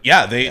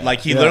 Yeah,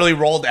 he literally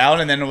rolled out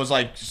and then it was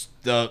like just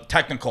the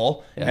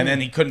technical, and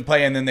then he couldn't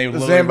play, and then they The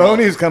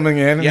Zamboni's coming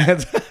in. Yeah,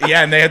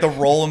 and they had to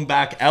roll him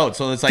back out.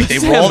 So it's like they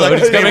rolled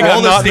Zamboni's the coming,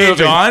 stage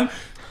moving. on.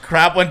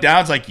 Crap went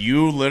down. It's like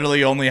you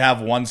literally only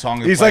have one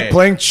song to He's play. like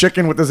playing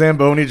chicken with the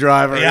Zamboni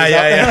driver.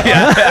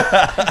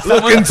 Yeah.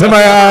 Look into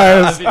my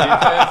eyes.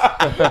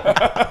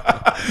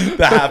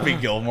 The Happy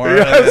Gilmore.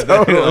 Yeah,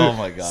 totally. Oh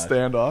my god.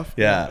 Standoff.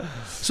 Yeah.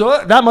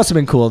 So that must have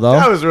been cool though.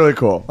 That was really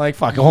cool. Like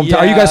fuck, hometown.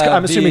 Are you guys? Yeah,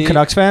 I'm assuming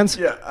Canucks fans.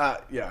 Yeah.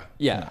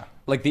 Yeah.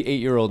 Like the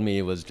 8-year-old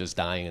me was just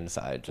dying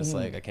inside, just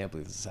like, I can't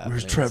believe this is happening.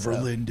 Where's Trevor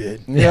So-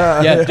 Linden?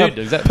 Yeah, dude.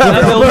 Exactly.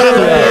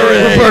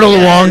 Roberto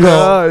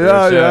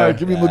Luongo. Yeah.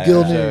 Give me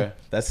McGillney. Sure.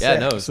 That's Yeah, sick.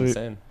 no, it's Sweet.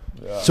 insane.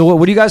 So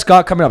what do you guys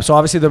got coming up? So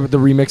obviously the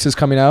remix is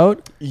coming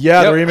out.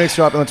 Yeah, Yep. the remix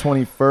dropped on the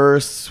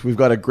 21st. We've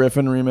got a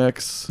Griffin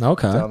remix.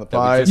 Okay. Down the That we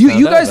pipe. just- You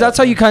found out guys, about that's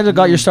how you kind of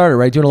got your started,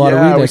 right? Doing a lot of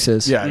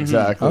remixes. Yeah,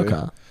 exactly.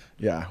 Okay.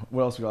 Yeah.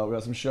 What else we got? We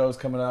got some shows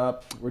coming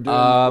up. We're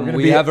doing.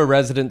 We have a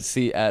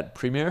residency at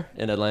Premiere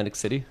in Atlantic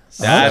City.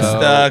 That's So-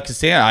 the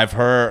casino. I've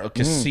heard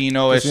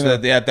casino. It's Casino.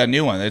 that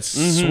new one. It's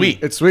sweet.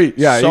 It's sweet.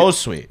 Yeah. so you-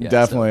 sweet. Yeah,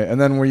 Definitely. And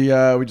then we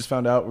just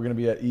found out we're gonna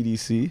be at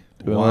EDC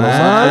doing a little something.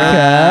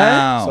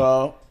 Wow.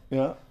 So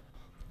yeah.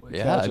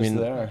 Yeah, Catch I us mean,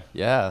 there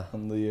yeah.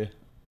 on the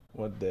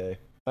what day?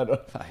 I don't.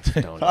 I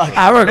don't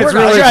know. It's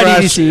really at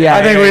fresh. EDC, yeah.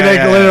 I think we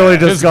literally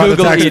just got the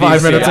Google text 5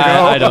 EDC. minutes ago.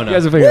 I don't know. You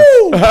guys will figure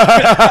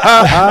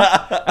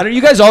it. And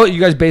you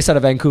guys based out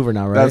of Vancouver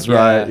now, right? That's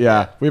right.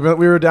 Yeah. We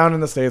were down in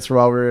the States for a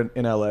while. We were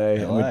in LA,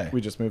 LA. and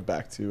we just moved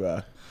back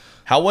to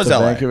How was to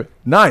LA? Vancouver.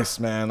 Nice,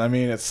 man. I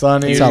mean, it's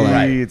sunny. It's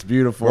LA. It's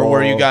beautiful. Or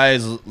were you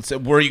guys?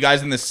 Were you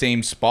guys in the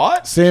same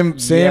spot? Same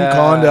Yeah.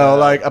 condo?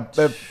 Like,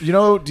 do you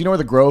know where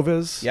the Grove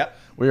is? Yep.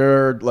 We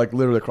were like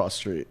literally across the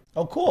street.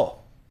 Oh,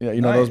 cool. Yeah,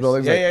 you know Nice. those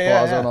buildings, Yeah, like yeah,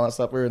 Plaza yeah. and all that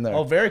stuff. We were in there.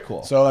 Oh, very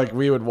cool. So like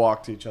we would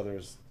walk to each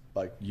other's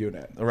like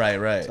unit.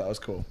 Right. So that was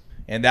cool.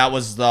 And that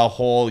was the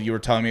whole. You were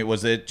telling me.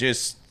 Was it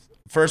just?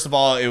 First of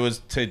all, it was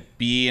to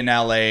be in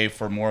LA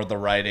for more of the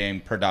writing,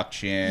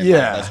 production.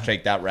 Yeah. Let's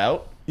take that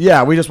route.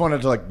 Yeah, we just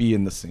wanted to like be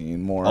in the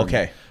scene more.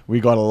 Okay. We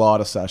got a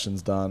lot of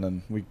sessions done,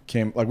 and we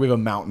have a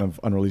mountain of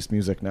unreleased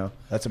music now.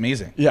 That's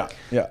amazing. Yeah.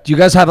 Do you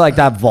guys have like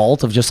that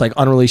vault of just like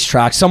unreleased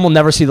tracks? Some will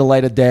never see the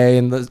light of day,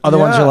 and the other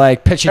ones Yeah. are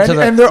like pitching to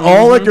the. and they're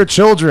all like your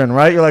children,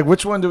 right? You're like,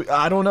 which one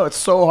I don't know. It's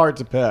so hard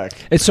to pick.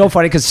 It's so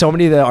funny because so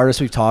many of the artists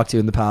we've talked to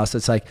in the past,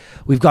 it's like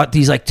we've got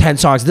these like 10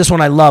 songs. This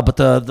one I love, but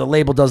the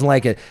label doesn't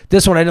like it.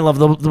 This one I didn't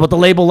love, but the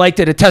label liked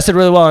it. It tested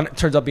really well, and it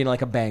turns out being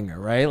like a banger,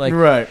 right? Like,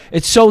 Right.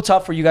 It's so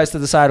tough for you guys to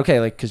decide.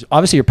 Okay, like because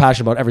obviously you're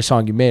passionate about every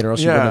song you made, or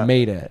else you wouldn't have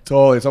made it.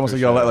 Totally. It's almost like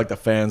you gotta let like the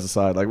fans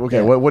decide. Like, okay,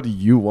 Yeah. what do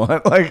you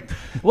want? Like,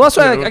 Well, that's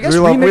why I guess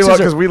remixes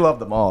because are, we love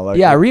them all. Like,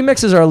 yeah,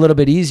 remixes are a little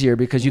bit easier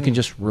because you can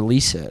just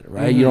release it,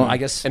 right? You don't. I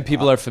guess. And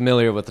people are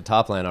familiar with the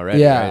top line already,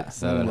 Yeah. right?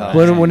 So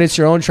When it's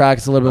your own track,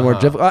 it's a little bit more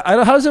difficult. How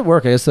does it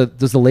work? I guess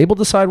does the label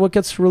decide what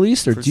gets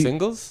released, or for do you,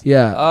 singles?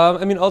 Yeah.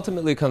 I mean,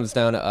 ultimately it comes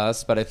down to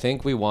us, but I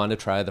think we want to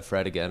try the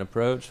Fred Again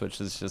approach,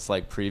 which is just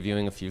like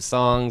previewing a few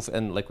songs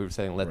and, like we were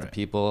saying, let the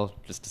people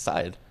just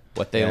decide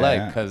what they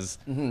like. Because,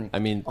 I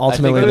mean,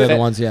 Ultimately, I think they're the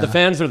ones, yeah. The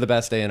fans are the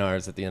best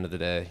A&Rs at the end of the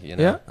day, you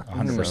know? Yeah.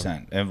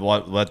 100%. And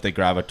what they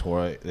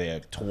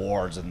gravitate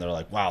towards, and they're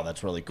like, wow,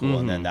 that's really cool.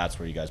 And then that's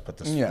where you guys put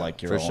this, Yeah,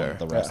 like your for own, sure.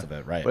 the rest of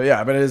it, right? But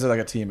yeah, but it is like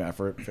a team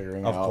effort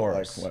figuring Of out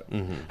course. like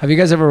what. Have you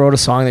guys ever wrote a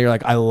song that you're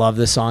like, I love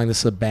this song, this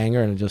is a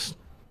banger, and it just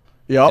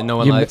Yep. And no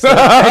one You- likes it.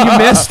 and you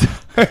missed?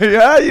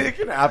 yeah, it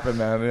can happen,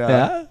 man. Yeah.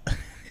 Yeah.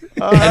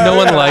 And no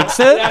one likes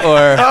it?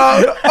 Or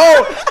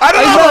I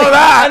don't know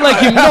that. And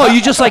like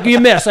you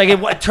missed. Like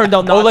it turned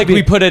out not oh, like to be.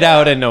 we put it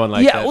out and no one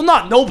liked Yeah, it? well,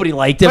 not nobody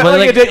liked it, But but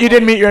like like you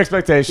didn't meet your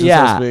expectations,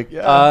 Yeah. so to speak.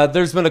 Yeah.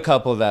 There's been a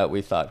couple that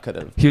we thought could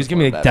have. he was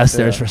giving me like death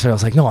stares for a second. I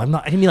was like, no, I'm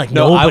not. I didn't mean like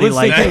No, I nobody was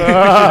liked it. thinking-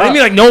 I didn't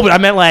mean like nobody. I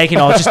meant like it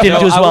just didn't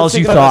do as well as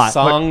you thought. A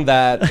song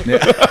that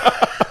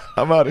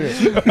I'm out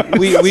here.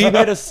 we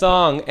made a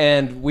song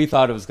and we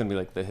thought it was gonna be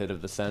like the hit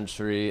of the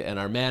century, and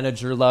our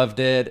manager loved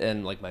it,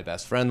 and like my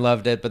best friend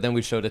loved it. But then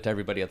we showed it to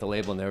everybody at the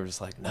label, and they were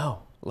just like, no,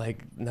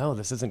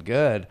 this isn't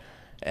good.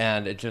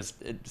 And it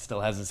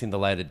still hasn't seen the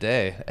light of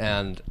day.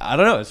 And I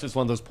don't know, it's just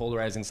one of those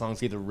polarizing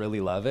songs. You either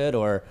really love it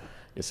or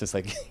it's just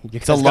like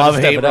It's a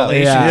love-hate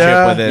relationship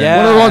Yeah. with it. Yeah.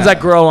 One of the ones that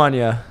grow on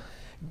you.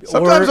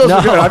 Sometimes those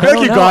are good. I feel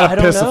like you I gotta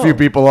don't piss a know. few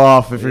people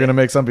off if you're gonna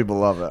make some people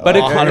love that. But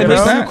it 100%.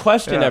 makes you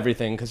question Yeah.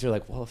 everything because you're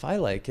like, well, if I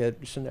like it,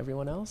 shouldn't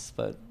everyone else?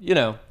 But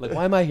like,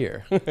 why am I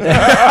here?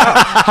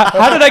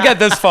 How did I get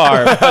this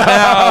far? But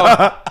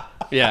now,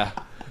 yeah.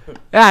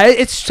 Yeah,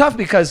 it's tough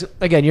because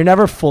again, you're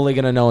never fully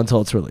gonna know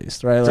until it's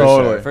released, right? Like,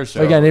 Totally. For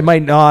sure. Again, it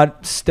might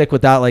not stick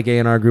with that like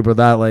A&R group or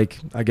that like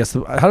I guess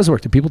how does it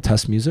work? Do people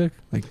test music?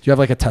 Like, do you have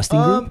like a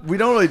testing group? We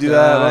don't really do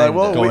that. We're like,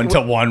 well, Go we-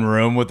 into one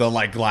room with a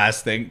like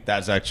glass thing.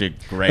 That's actually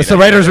great. It's the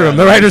writer's room,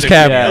 the writer's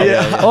cab.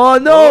 Yeah. Oh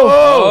no!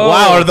 Oh.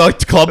 Wow, are the like,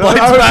 club lights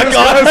I was back just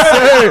on? gonna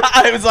say.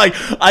 I was like,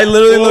 I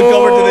literally looked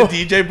over to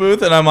the DJ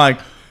booth and I'm like,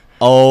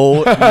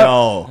 oh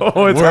no,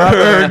 Oh, it's we're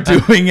happening.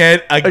 doing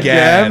it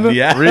again.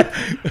 Yeah,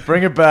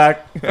 Bring it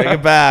back. bring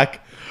it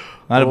back.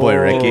 Not a boy,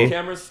 Oh. Ricky.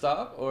 Camera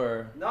stop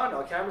or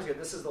No, camera's good.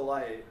 This is the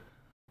light.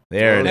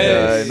 There it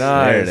Hey. is.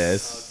 Nice. There it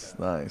is.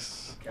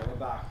 Nice. Camera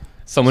back.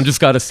 someone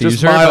just got a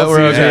seizure? mild But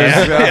we're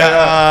seizure. okay.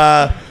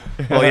 Yeah.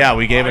 Well, yeah,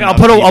 we gave it. I'll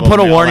put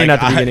a warning at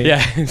the beginning.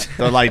 Yeah.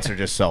 The lights are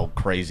just so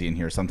crazy in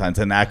here sometimes.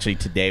 And actually,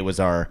 today was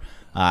our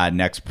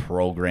next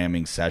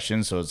programming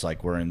session. So it's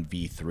like we're in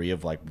V3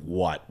 of like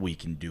what we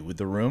can do with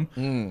the room.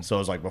 So it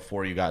was like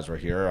before you guys were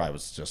here, I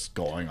was just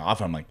going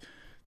off. I'm like,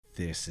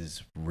 this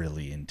is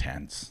really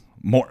intense.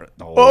 More.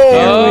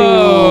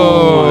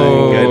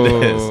 Oh, my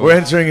goodness. We're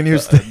entering a new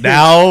stage.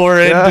 Now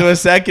we're into a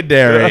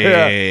secondary.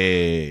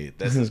 Yeah.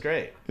 This is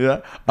great.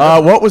 Yeah.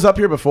 What was up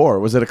here before?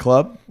 Was it a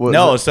club?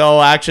 No,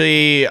 so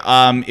actually,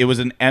 it was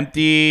an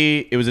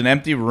empty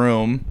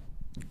room.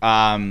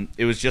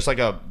 It was just like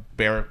a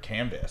bare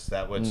canvas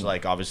that was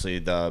like obviously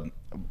the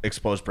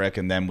exposed brick,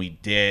 and then we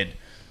did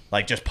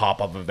like just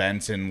pop-up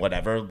events and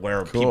whatever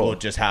where people would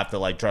just have to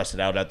like dress it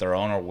out at their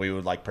own, or we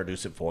would like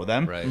produce it for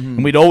them. Right.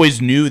 And we'd always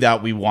knew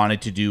that we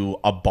wanted to do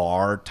a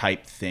bar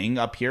type thing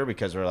up here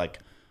because we're like,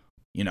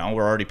 we're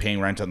already paying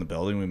rent on the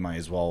building. We might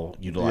as well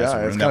utilize the Yeah,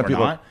 room it's that kind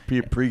we're of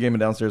people not. pre-gaming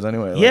downstairs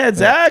anyway. Yeah,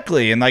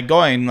 exactly. And like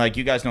going, like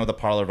you guys know the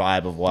parlor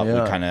vibe of what we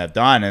Yeah. kind of have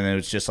done. And it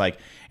was just like,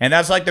 and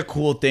that's like the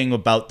cool thing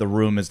about the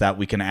room is that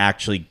we can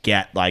actually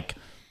get like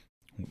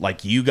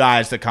you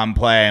guys to come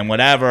play and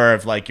whatever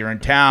if like you're in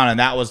town. And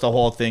that was the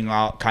whole thing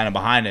kind of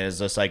behind it is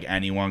just like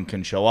anyone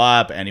can show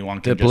up, anyone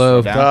can just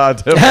Diplo.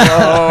 throw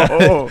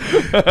down.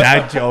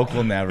 That joke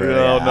will never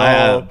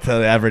to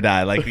ever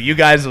die. Like you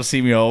guys will see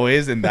me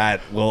always, and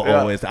that will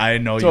always. I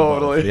know you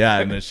Totally. both. Yeah,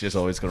 and it's just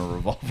always gonna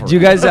revolve around. Do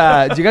you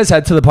guys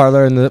head to the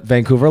parlor in the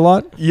Vancouver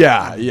lot?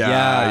 Yeah.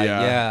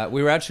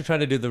 We were actually trying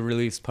to do the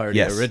release party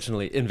Yes.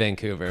 originally in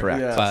Vancouver.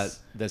 Correct. Yes. But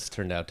this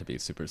turned out to be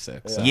super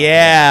sick. So.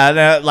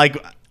 Yeah, like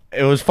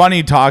it was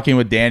funny talking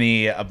with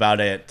Danny about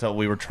it. So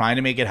we were trying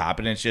to make it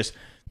happen. It's just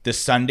the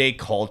Sunday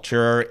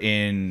culture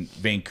in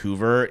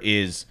Vancouver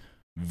is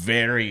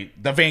the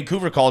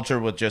Vancouver culture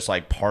with just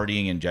like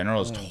partying in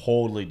general is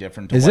totally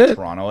different to Is what it?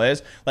 Toronto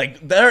is.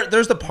 Like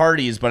there's the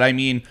parties, but I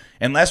mean,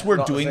 unless we're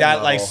Not the doing same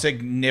that like level.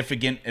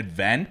 significant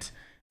event,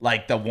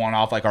 like the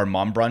one-off, like our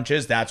mum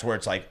brunches, that's where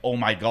it's like, oh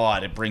my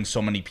God, it brings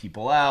so many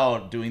people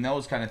out, doing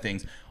those kind of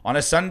things. On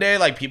a Sunday,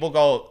 like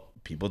people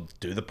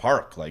do the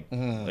park, like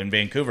in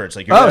Vancouver. It's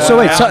like Oh, so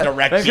wait, down so-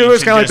 direct Vancouver's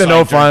beach kind of like and the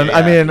just, no fun. yeah.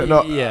 I mean,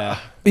 no. Yeah.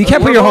 You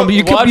can't put your home.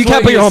 You Watch can't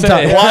what put your you hometown.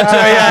 say. Watch it,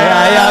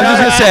 yeah. I'm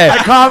just gonna say. I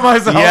caught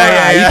myself. You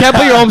can't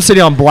put your home city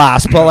on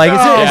blast, but like, is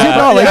it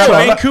not like Yeah, so?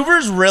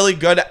 Vancouver's really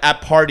good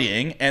at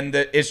partying, and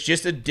it's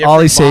just a different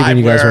Ollie's saving vibe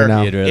you guys where right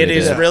now. It really It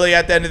is did. really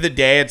at the end of the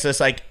day, it's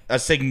just like a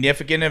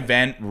significant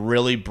event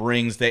really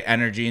brings the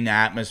energy and the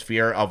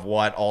atmosphere of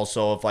what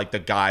also if like the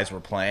guys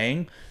were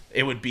playing.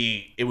 It would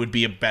be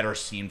a better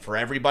scene for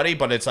everybody,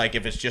 but it's like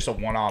if it's just a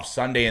one-off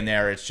Sunday in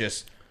there, it's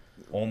just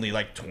only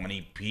like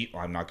 20 people.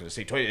 I'm not going to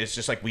say 20. It's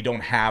just like we don't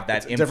have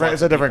that influx.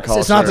 It's a different culture.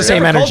 It's not the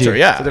same Different energy. culture,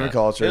 yeah. It's a different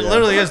culture. It yeah.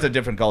 literally is the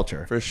different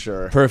culture. For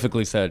sure.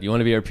 Perfectly said. You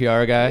want to be our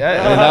PR guy?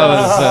 Yeah. I mean, that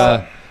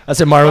was. I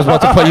said Martin was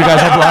about to put you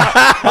guys on blast.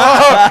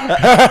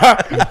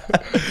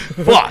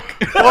 Fuck.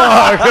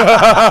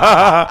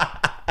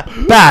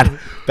 Bad.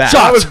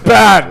 That was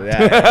bad.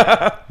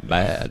 Yeah.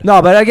 Bad.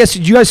 No, but I guess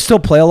do you guys still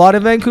play a lot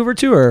in Vancouver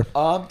too, or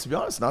To be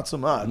honest, not so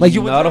much. like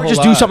you would Not a never whole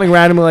just do lot. something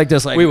randomly like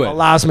this, like We would.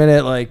 last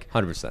minute, like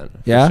 100%.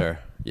 Yeah? For sure.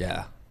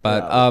 Yeah.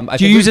 But I do you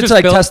think use we've it to just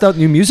like built- test out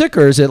new music,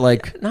 or is it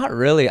like Not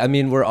really. I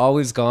mean, we're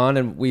always gone,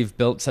 and we've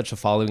built such a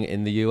following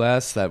in the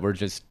U.S. that we're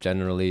just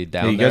generally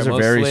down you there guys are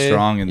very mostly.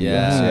 strong in the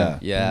yeah,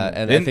 US, yeah.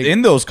 And I In, think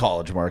in those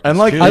college markets. and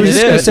like too. I was It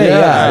just gonna is, say,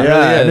 yeah, it really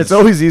and is. it's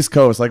always East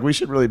Coast. Like we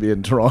should really be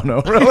in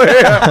Toronto. Really.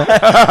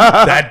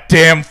 that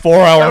damn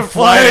 4-hour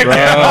flight. Bro.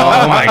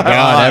 oh my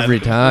god, every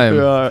time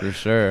Yeah. for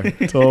sure.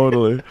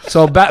 Totally.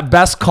 so?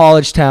 Best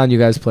college town you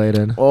guys played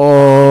in?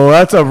 Oh,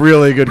 that's a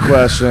really good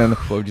question.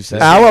 What would you say?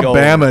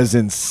 Alabama is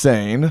insane.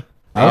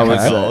 I would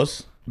Okay.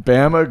 say.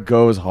 Bama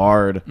goes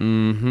hard.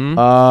 Mm-hmm.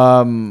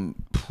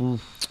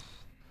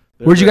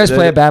 Where'd you guys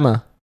play at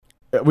Bama?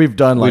 We've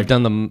done like We've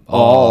done them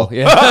all.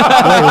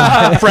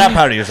 Yeah. frat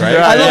parties, right?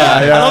 Yeah,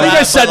 yeah, yeah. I love you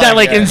guys said that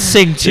like in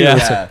sync too.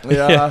 Yeah.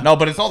 Yeah. No,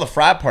 but it's all the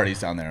frat parties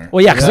down there.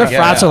 Well, yeah, because their Yeah.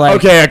 frats Yeah. are like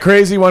Okay, a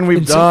crazy one we've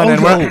Insane. done, Oh,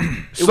 and no. we're-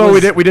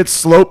 so we did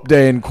Slope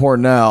Day in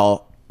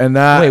Cornell, And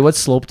that Wait, what's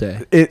slope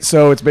day?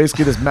 so it's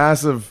basically this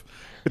massive.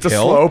 It's a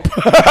Hill? slope.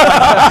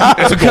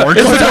 It's a gorge.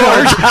 It's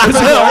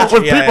a gorge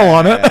with people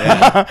on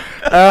it.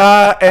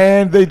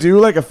 And they do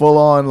like a full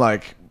on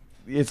like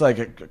it's like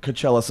a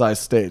Coachella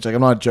sized stage. Like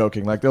I'm not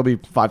joking. Like there'll be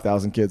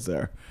 5,000 kids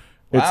there.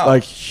 It's Wow.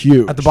 like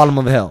huge At the bottom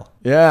of the hill.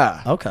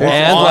 Yeah. Okay. It's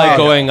And wild. like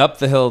going up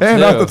the hill too.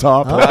 and at the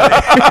top.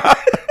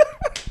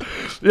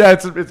 Yeah,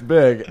 it's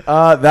big.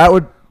 That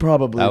would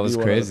probably That be was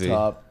one crazy.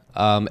 Of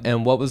the top.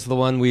 And what was the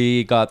one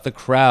we got the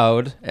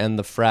crowd and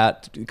the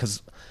frat,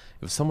 because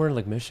it was somewhere in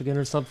like Michigan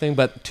or something,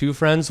 but two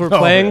friends were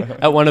playing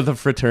at one of the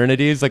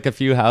fraternities like a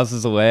few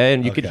houses away,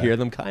 and you could hear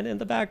them kind of in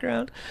the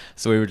background.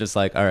 So we were just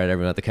like, all right,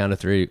 everyone, at the count of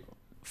 3,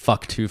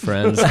 fuck two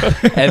friends.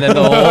 And then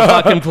the whole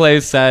fucking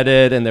place said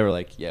it, and they were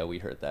like, yeah, we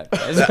heard that,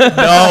 guys.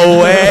 No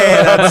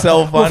way. That's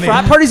so funny.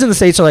 Frat parties in the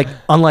States are like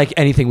unlike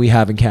anything we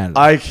have in Canada.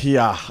 I Like-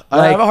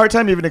 have a hard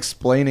time even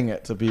explaining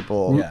it to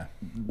people. Yeah.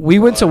 We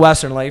went to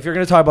Western. Like, if you're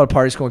going to talk about a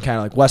party school in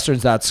Canada, like,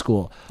 Western's that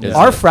school. Yeah.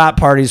 Our frat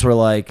parties were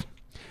like,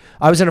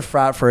 I was in a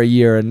frat for a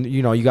year, and,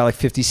 you know, you got like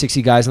 50,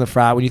 60 guys in the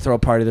frat. When you throw a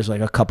party, there's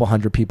like a couple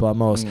hundred people at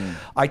most.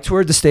 I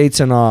toured the States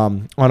and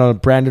on a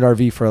branded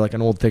RV for like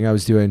an old thing I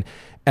was doing.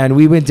 And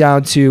we went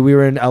down to, we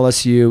were in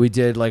LSU. We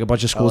did like a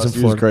bunch of schools in LSU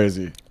is Florida.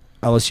 crazy.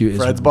 LSU is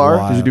Fred's Bar?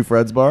 wild. Did you do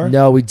Fred's Bar?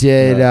 No, we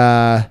did.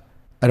 I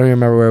don't even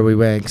remember where we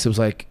went because it was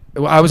like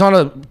I was on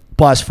a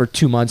bus for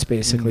 2 months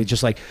basically.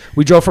 Just like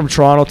we drove from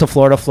Toronto to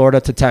Florida,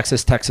 Florida to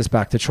Texas, Texas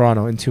back to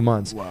Toronto in 2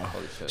 months. Wow.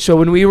 So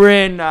when we were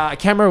in, I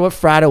can't remember what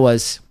frat it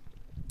was.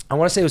 I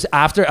want to say it was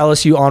after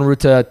LSU en route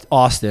to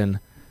Austin.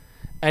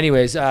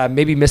 Anyways,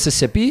 maybe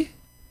Mississippi,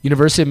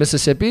 University of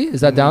Mississippi.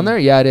 Is that down there?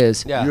 Yeah, it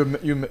is. Yeah. You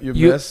You,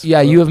 missed?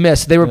 yeah, you have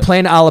missed. They were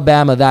playing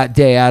Alabama that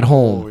day at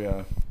home. Oh,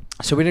 yeah.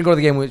 So we didn't go to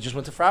the game. We just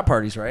went to frat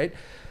parties, right?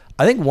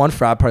 I think one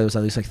frat party was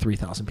at least like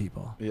 3,000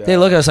 people. Yeah. They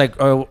look at us like,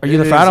 oh, are you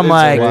It the frat? is- I'm it's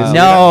like, amazing.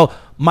 no,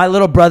 my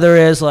little brother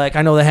is. Like,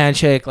 I know the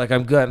handshake. Like,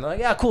 I'm good. And they're like,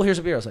 yeah, cool. Here's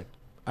a beer. I was like,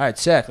 all right,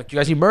 sick. Like, you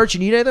guys need merch? You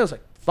need anything? I was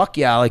like, fuck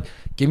yeah. Like,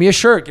 give me a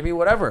shirt. Give me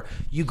whatever.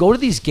 You go to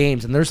these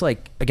games and there's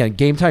like, again,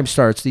 game time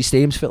starts. These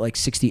stadiums fit like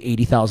 60,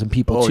 80,000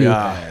 people Oh, too.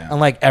 yeah. And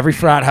like every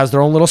frat has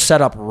their own little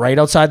setup right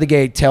outside the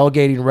gate,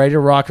 tailgating, ready to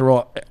rock and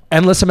roll.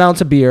 Endless amounts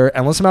of beer,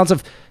 endless amounts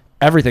of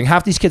everything.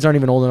 Half these kids aren't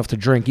even old enough to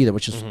drink either,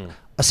 which is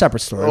a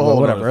separate story, Oh, but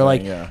another whatever. thing,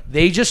 Like yeah.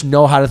 they just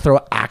know how to throw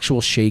actual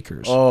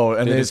shakers. Oh,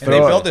 and they just- And they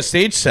throw it. built the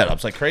stage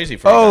setups like crazy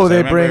for Oh, us. I they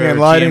remember bring in Kim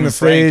lighting the and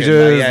Frank and-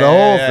 stages, yeah, the whole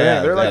yeah, thing.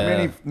 yeah, They're like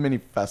yeah. mini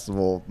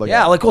festival. Like,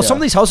 Yeah, like some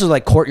of these houses are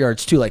like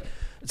courtyards too. Like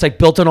it's like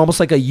built in almost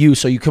like a U,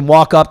 so you can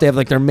walk up. They have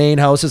like their main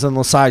houses, and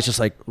on the sides just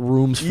like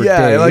rooms for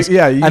Yeah, days. like,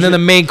 yeah, and then usually- the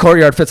main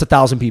courtyard fits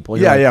 1,000 people.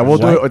 You're Yeah, like, yeah. We'll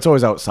do what? it. It's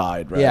always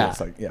outside, right? Yeah.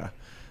 It's like yeah.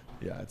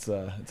 It's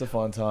a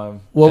fun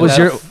time. What And was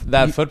your?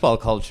 that football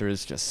culture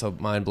is just so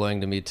mind blowing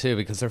to me too,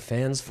 because they're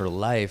fans for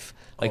life.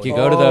 Like you Oh,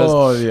 go to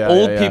those yeah,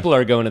 old yeah, yeah. people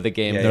are going to the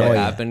game. Yeah, They're like,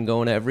 yeah. I've been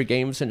going to every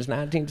game since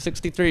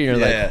 1963. You're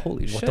Yeah. like,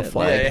 holy shit! the fuck?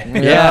 like,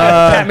 Yeah.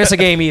 yeah. Can't miss a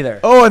game either.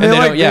 Oh, and, And they they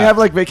like don't- they yeah. have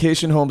like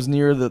vacation homes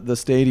near the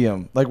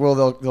stadium. Like, well,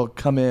 they'll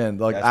come in,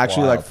 like That's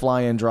actually like wild.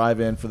 fly in, drive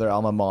in for their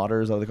alma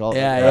maters. How they call it?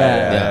 Yeah, Like,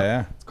 yeah.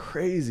 Yeah. It's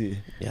crazy.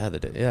 Yeah,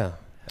 yeah.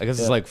 I guess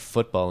Yeah. it's like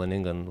football in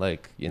England,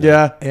 like you know,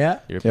 Yeah. Yeah.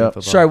 European Yeah.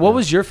 football. Sorry, what yeah.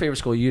 was your favorite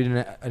school? I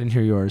didn't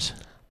hear yours.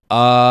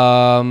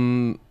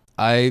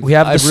 We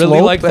have I the really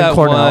Slope liked and that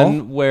Cornell.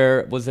 one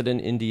where was it in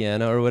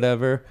Indiana or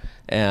whatever,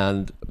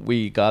 and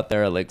we got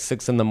there at like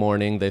 6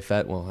 a.m. They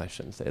fed I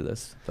shouldn't say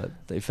this, but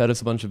they fed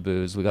us a bunch of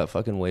booze. We got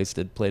fucking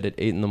wasted. Played at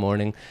 8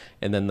 a.m.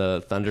 and then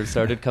the thunder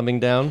started coming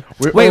down.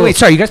 Wait,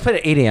 sorry. You guys played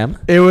at 8 a.m.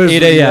 It was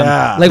 8 a.m.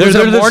 Yeah. Like was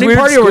it a There's this morning weird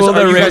party or was school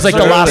it, that you guys like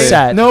the raves last early.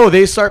 set? No,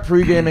 they start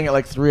pre-gaming at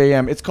like 3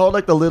 a.m. It's called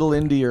like the Little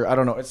Indie or I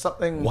don't know. It's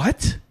something.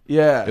 What?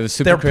 Yeah. It was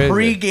super They're crazy.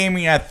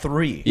 pre-gaming at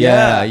 3.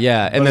 Yeah, Yeah.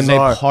 yeah. And then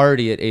Bizarre. they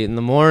party at 8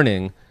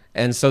 a.m.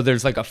 And so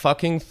there's like a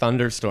fucking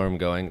thunderstorm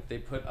going. They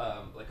put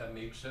like a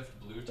makeshift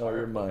blue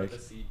tarp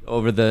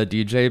over the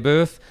DJ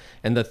booth,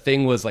 and the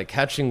thing was like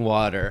catching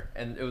water,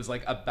 and it was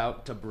like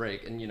about to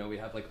break. And you know we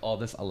have like all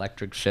this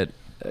electric shit,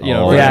 you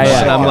know. Oh, yeah,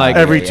 yeah. And I'm like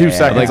every 2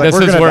 seconds. Like we're this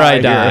is gonna where I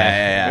here. die.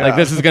 Yeah. Like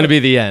this is gonna be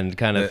the end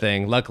kind of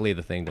thing. Luckily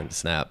the thing didn't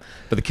snap,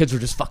 but the kids were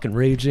just fucking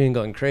raging,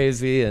 going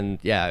crazy, and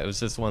yeah, it was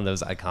just one of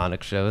those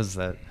iconic shows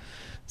that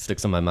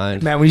sticks in my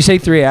mind. Man, when you say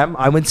 3 a.m.,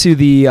 I went to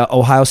the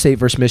Ohio State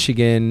versus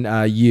Michigan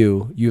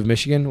U of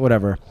Michigan,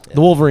 whatever. The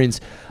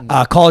Wolverines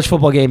college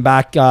football game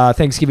back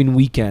Thanksgiving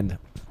weekend.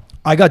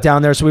 I got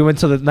down there, so we went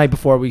to the night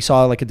before. We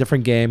saw like a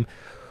different game.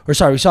 We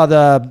saw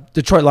the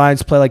Detroit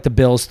Lions play like the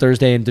Bills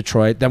Thursday in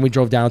Detroit. Then we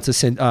drove down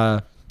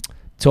to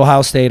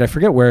Ohio State. I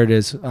forget where it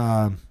is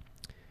in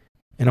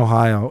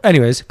Ohio.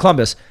 Anyways,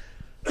 Columbus.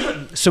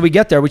 So we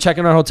get there, we check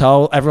in our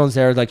hotel, everyone's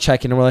there like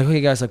checking, and we're like, hey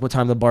guys, like what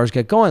time do the bars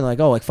get going? Like,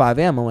 oh, like 5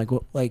 a.m. I'm like,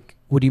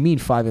 what do you mean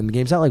 5 a.m.? The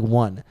game's not like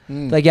 1.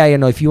 Like, yeah,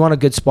 no, if you want a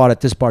good spot at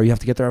this bar, you have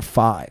to get there at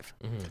 5.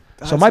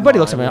 So my buddy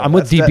looks at me, I'm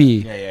with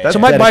DB. That's So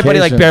my buddy like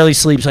dedication. barely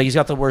sleeps, like he's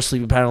got the worst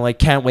sleeping pattern, like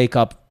can't wake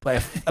up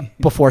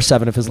before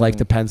 7 if his life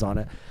depends on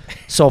it.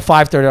 So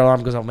 5:30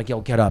 alarm goes off, I'm like, yo,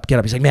 get up.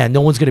 He's like, man,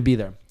 no one's gonna be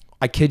there.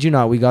 I kid you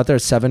not, we got there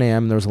at 7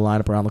 a.m. and there was a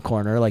lineup around the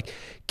corner, like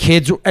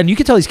kids, and you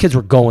could tell these kids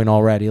were going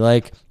already,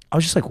 like I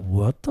was just like,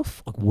 what the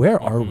fuck?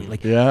 Where are we?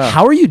 Like, Yeah.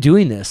 how are you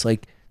doing this?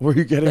 Like, Where are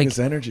you getting Like- this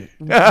energy?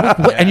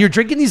 and you're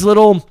drinking these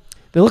little.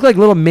 They look like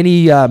little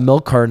mini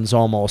milk cartons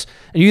almost,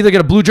 and you either get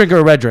a blue drink or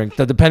a red drink,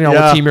 depending on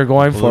what Yeah. team you're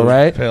going for, Blue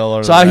right? pill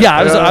or So red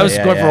I was pill. I was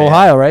Yeah, going for yeah,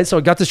 Ohio, right? So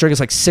I got this drink. It's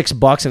like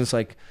 $6, and it's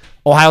like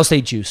Ohio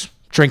State juice.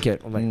 Drink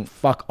it. I'm like,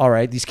 fuck. All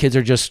right, these kids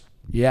are just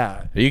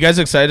Are you guys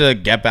excited to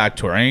get back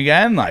touring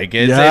again? Like,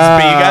 it's you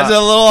Yeah. guys are a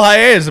little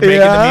hiatus, making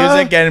the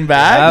music, getting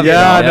back.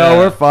 Yeah, Yeah. no,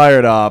 we're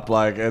fired up.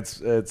 Like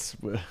it's a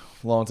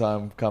long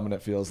time coming.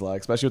 It feels like,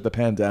 especially with the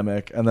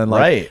pandemic, and then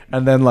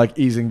like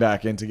easing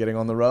back into getting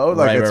on the road.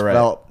 Like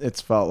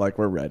it's felt like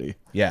we're ready.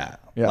 Yeah.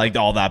 Yeah. Like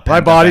all that. My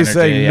pent-up body's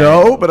energy, saying yeah.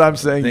 no, but I'm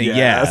saying Yeah,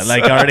 yes.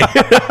 like already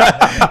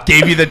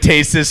gave you the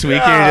taste this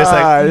week. And you're just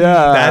like,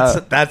 Yeah.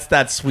 that's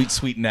that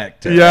sweet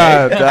nectar.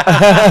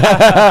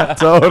 yeah,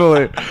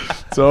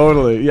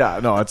 totally. Yeah,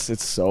 no,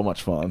 it's so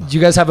much fun. Do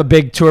you guys have a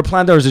big tour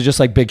planned, or is it just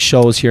like big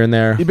shows here and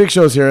there? Big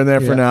shows here and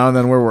there Yeah. for now, and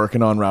then we're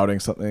working on routing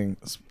something.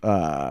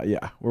 We're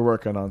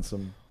working on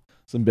some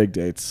big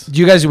dates. Do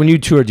you guys, when you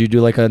tour, do you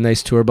do like a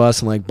nice tour bus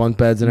and like bunk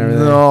beds and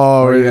everything?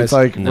 No, Or you it's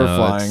guys- like No, we're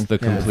flying. it's the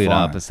complete flying.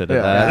 opposite of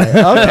Yeah.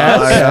 that.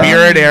 Okay.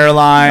 Spirit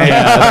Airlines,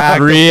 back and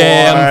 3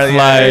 a.m. forth,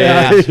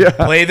 flight.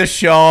 Yeah. Play the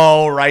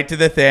show right to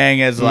the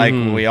thing. As like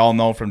we all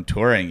know from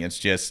touring, it's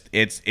just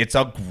it's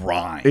a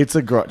grind. It's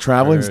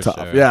traveling's For tough.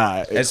 sure.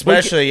 Yeah,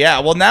 Especially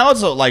well now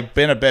it's like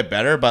been a bit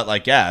better, but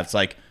like it's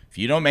like if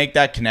you don't make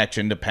that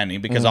connection, depending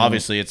because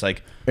obviously it's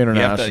like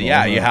International, you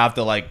yeah. have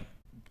to like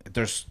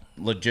there's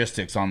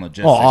logistics on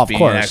logistics Oh, of being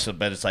course. excellent,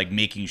 but it's like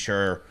making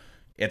sure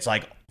it's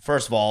like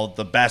first of all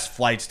the best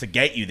flights to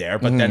get you there,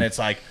 but then it's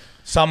like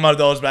some of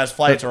those best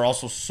flights are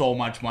also so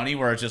much money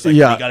where it's just like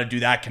Yeah. we got to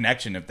do that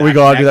connection. If that we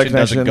gotta do that doesn't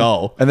connection,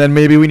 go, and then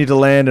maybe we need to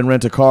land and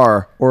rent a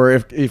car, or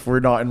if we're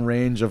not in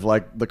range of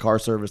like the car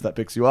service that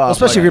picks you up.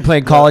 Especially if you're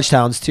playing college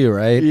towns too,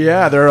 right?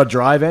 Yeah, they're a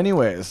drive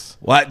anyways.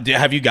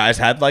 have you guys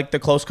had like the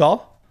close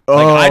call?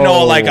 Like I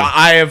know, like Oh.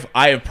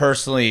 I have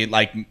personally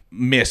like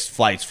missed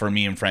flights for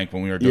me and Frank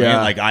when we were doing Yeah.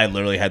 it. Like I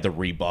literally had to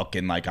rebook,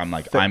 and like I'm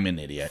an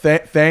idiot.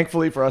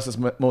 Thankfully for us, it's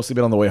mostly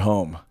been on the way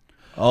home.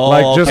 Oh,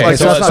 like, just okay. like-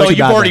 so, that's not so too you've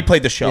bad already then.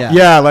 played the show. Yeah.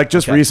 Yeah, like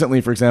just recently,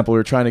 for example, we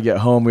were trying to get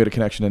home. We had a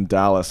connection in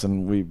Dallas,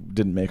 and we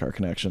didn't make our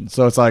connection.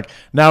 So it's like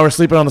now we're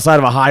sleeping on the side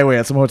of a highway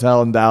at some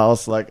hotel in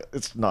Dallas. Like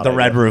it's not The ideal.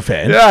 Red Roof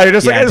Inn. Yeah, you're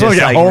just like I just want to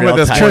get home at real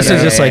this tight. point.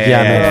 Tristan's just like,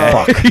 yeah,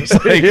 man, fuck. He's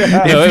like, if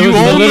No, it you was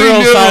the only literal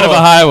knew. side of a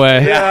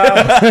highway.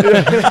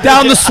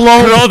 Down the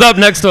slope, Rolled up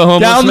next to a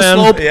homeless down the man.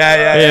 slope,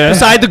 Yeah.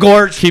 beside the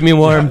gorge. Keep me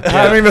warm.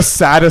 Having the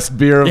saddest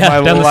beer of Yeah, my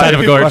down the life. side of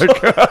a gorge.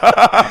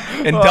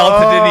 And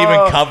Delta didn't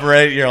even cover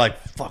it. You're like,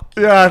 fuck.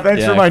 Yeah,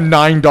 thanks for Yeah. my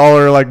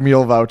 $9 like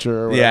meal voucher.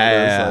 Or whatever Yeah, it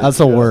is. yeah, Like, That's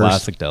the worst.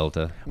 Classic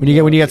Delta. When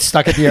you get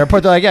stuck at the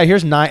airport, they're like, yeah,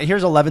 here's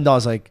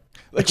 $11. Like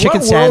a chicken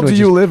what sandwich. world do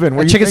you live in?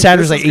 where A you chicken think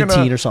sandwich is this like is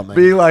gonna 18 or something.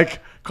 Be like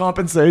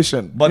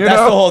compensation. But you that's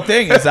know? the whole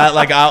thing. Is that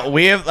like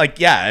we have like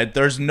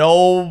there's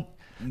no.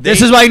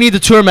 This is why you need the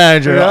tour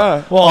manager.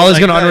 Yeah. Well, Ollie's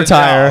like, gonna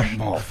unretire.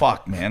 Oh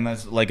fuck, man.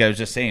 That's like I was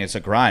just saying, it's a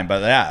grind.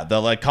 But yeah,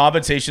 the like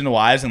compensation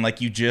wise, and like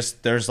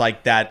there's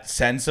like that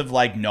sense of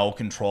like no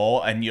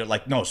control, and you're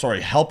like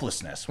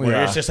helplessness, where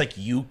Yeah. it's just like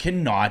you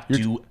cannot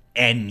do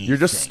anything. You're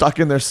just stuck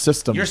in their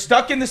system. You're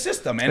stuck in the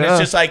system, and Yeah. it's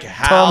just like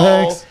Tom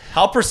Hanks.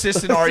 how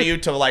persistent are you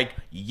to like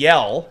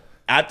yell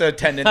at the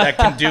attendant that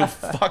can do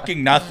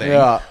fucking nothing?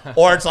 Yeah.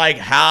 Or it's like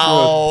you Or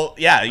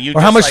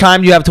how just, much like,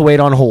 time do you have to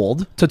wait on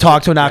hold to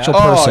talk to an actual oh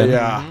person?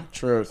 yeah,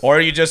 truth. Or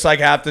you just like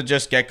have to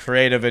just get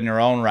creative in your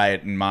own right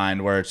in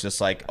mind, where it's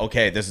just like,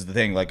 okay, this is the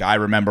thing. Like I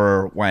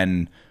remember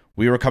when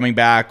we were coming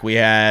back, we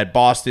had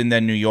Boston,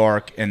 then New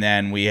York, and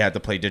then we had to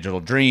play Digital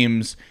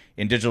Dreams.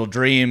 In Digital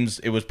Dreams,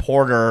 it was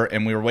Porter,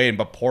 and we were waiting,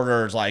 but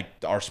Porter is like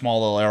our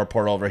small little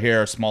airport over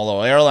here, a small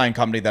little airline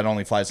company that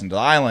only flies into the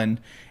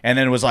island. And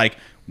then it was like,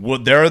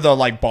 they're the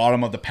like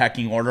bottom of the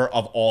pecking order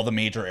of all the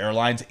major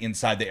airlines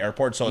inside the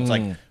airport. So it's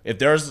like if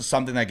there's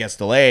something that gets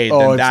delayed,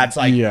 then that's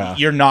like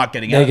you're not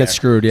getting out of get there.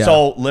 screwed, yeah.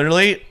 So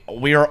literally,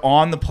 we were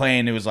on the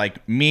plane. It was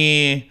like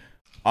me,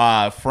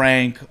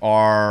 Frank,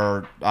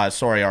 our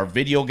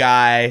video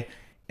guy,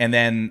 and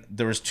then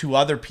there was two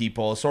other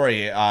people. Two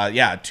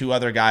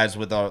other guys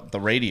with the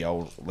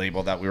radio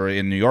label that we were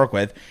in New York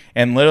with.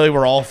 And literally,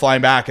 we're all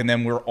flying back, and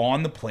then we're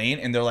on the plane,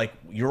 and they're like,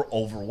 "You're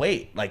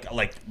overweight. Like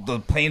the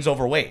plane's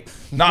overweight."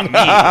 Not me.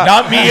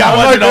 I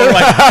wasn't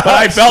overweight, but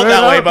I felt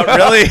that way. But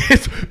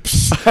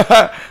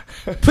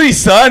really,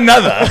 please, son,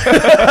 another.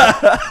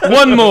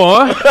 One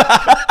more.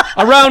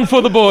 A round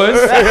for the boys.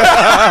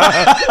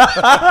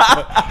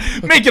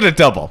 Make it a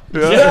double.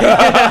 Did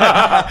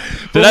I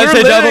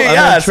say double?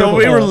 Yeah, so triple.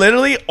 we were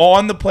literally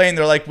on the plane.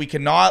 They're like, we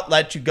cannot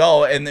let you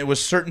go. And there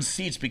was certain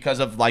seats because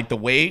of like the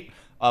weight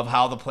of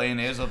how the plane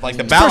is, of like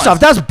the balance. First off,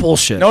 that's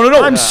bullshit. No.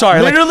 I'm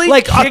sorry. Literally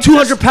like a kicked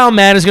 200-pound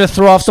man is gonna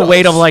throw off the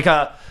weight of like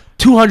a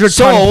 200-ton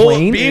so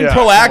plane. being Yeah,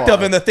 proactive come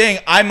on. in the thing,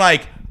 I'm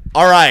like,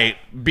 all right,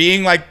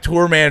 being like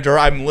tour manager,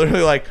 I'm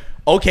literally like,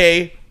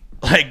 okay,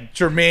 like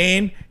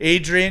Jermaine,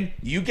 Adrian,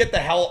 you get the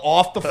hell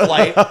off the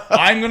flight.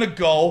 I'm gonna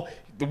go.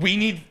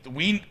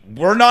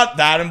 we're not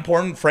that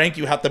important, Frank.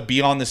 You have to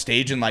be on the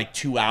stage in like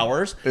 2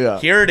 hours. Yeah.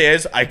 Here it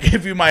is. I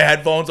give you my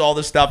headphones, all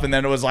this stuff, and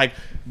then it was like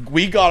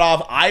we got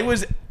off. I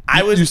was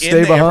You in stayed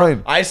there.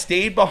 behind. I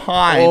stayed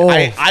behind. Oh.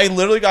 I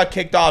literally got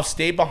kicked off.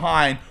 Stayed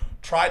behind.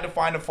 Tried to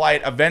find a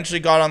flight. Eventually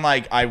got on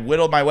I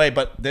whittled my way.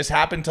 But this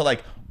happened to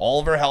like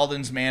Oliver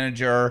Heldon's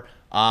manager.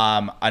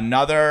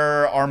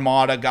 Another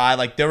Armada guy.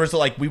 Like there was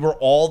we were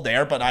all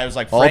there, but I was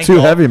like, All Frank, too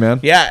heavy, man.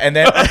 Yeah, and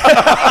then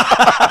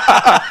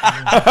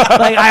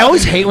I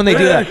always hate when they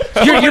do that.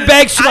 Your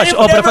bag's too much.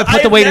 But if I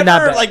put the weight in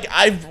that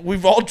bag.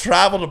 We've all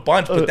traveled a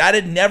bunch, but that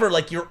had never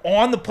you're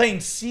on the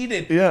plane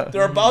seated. Yeah.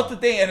 They're about the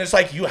thing, and it's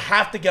you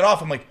have to get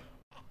off. I'm like,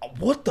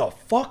 what the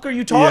fuck are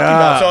you talking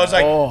Yeah. about? So I was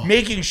Oh.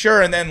 making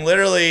sure, and then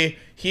literally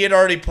he had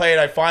already played.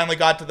 I finally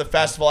got to the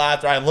festival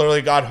after. I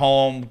literally got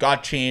home,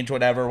 got changed,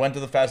 whatever, went to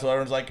the festival.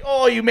 Everyone's like,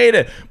 oh, you made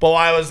it. But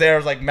while I was there, I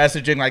was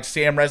messaging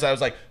Sam Rez. I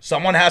was like,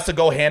 someone has to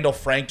go handle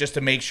Frank just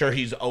to make sure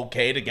he's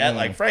okay to get.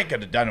 Frank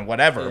could have done it,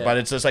 whatever. Yeah. But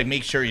it's just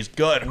make sure he's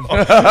good.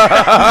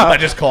 I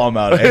just call him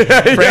out. Hey,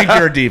 Frank,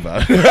 you're a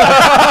diva.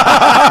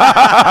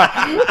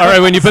 All right,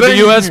 when you put the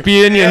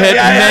USB in, you hit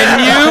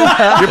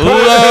menu,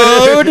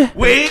 load.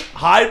 Wait,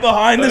 hide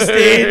behind the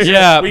stage.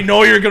 Yeah. We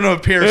know you're going to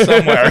appear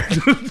somewhere.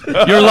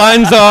 Your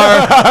lines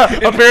are,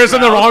 Appears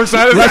on the wrong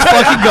side of let's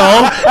fucking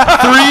go.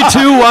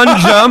 3, 2, 1,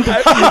 jump.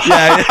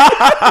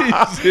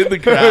 Yeah, he's in the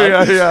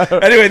crowd. Yeah.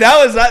 Anyway,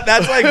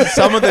 that's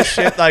some of the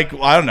shit. I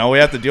don't know. We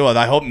have to deal with.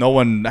 I hope no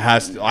one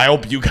has. I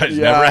hope you guys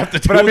never have to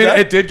do But I mean, that.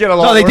 it did get a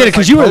lot. No, they worse. did it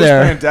 'cause you were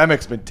there.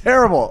 Pandemic's been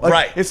terrible.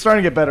 Right. It's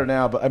starting to get better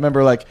now, but I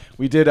remember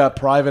we did a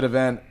private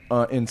event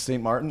in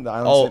St. Martin, the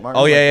island of St.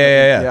 Martin.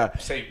 Yeah.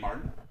 St.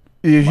 Martin.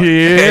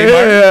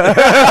 Yeah.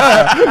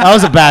 That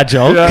was a bad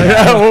joke.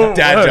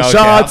 Dad joke.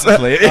 Shots.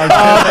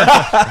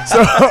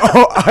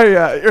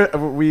 Yeah,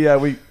 So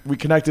we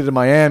connected in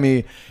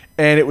Miami,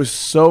 and it was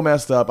so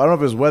messed up. I don't know if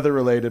it was weather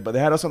related, but they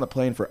had us on the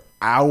plane for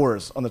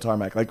hours on the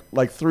tarmac,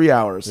 like 3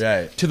 hours.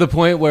 Right. To the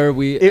point where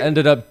we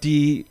ended up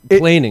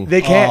deplaning.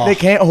 They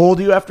can't hold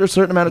you after a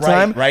certain amount of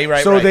time.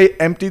 Right. So they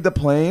emptied the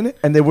plane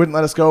and they wouldn't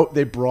let us go.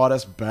 They brought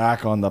us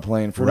back on the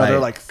plane for another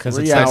Right. 'Cause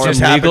 3 it's like hours.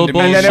 some legal happened to me.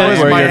 And bullshit then it was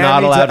where Miami you're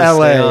not allowed to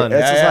LA. stay on.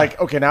 It's Yeah. just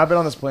okay, now I've been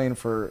on this plane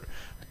for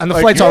And the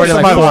flight's already most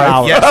of my 4 life.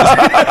 hours. Yes.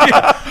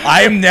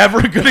 I am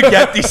never gonna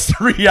get these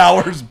 3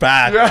 hours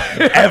back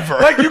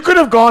ever. you could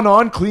have gone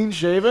on clean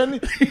shaven.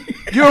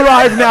 You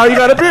arrive now, you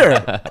got a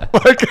beer.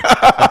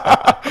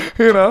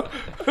 You know.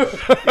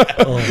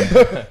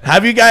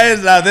 Have you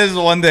guys? This is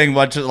one thing,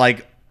 but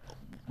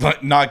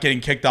not getting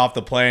kicked off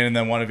the plane, and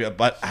then one of you.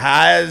 But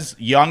has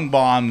Young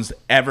Bombs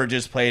ever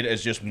just played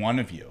as just one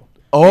of you?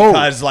 Oh,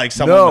 Because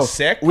someone was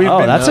sick. We've Oh,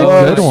 been that's a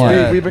close. good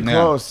one. We've been Yeah.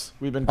 close.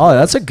 We've been. Oh,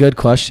 that's a good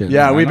question.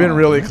 Yeah, we've been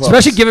really close.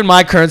 Especially given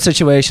my current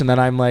situation that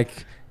I'm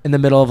in the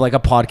middle of a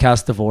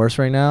podcast divorce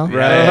right now.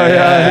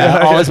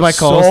 Yeah. Always my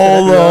co-host.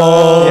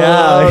 Solo.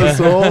 Yeah.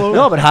 Solo.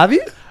 No, but have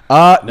you?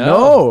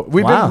 No,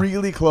 we've Wow. been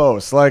really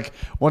close.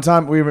 One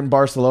time we were in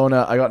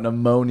Barcelona, I got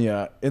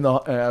pneumonia I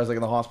was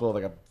in the hospital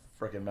with a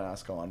freaking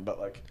mask on, but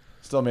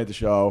still made the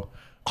show.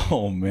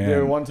 Oh man.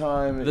 There one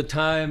time. The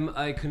time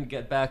I couldn't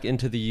get back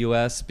into the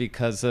U.S.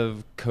 because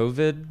of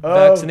COVID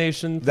Oh,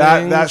 vaccination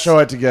that things. show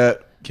had to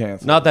get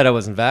canceled. Not that I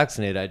wasn't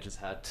vaccinated. I just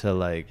had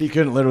to He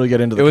couldn't literally get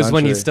into the It was country.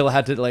 when you still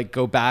had to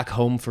go back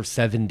home for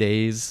 7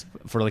 days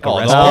for a rest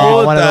one of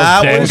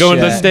that those was going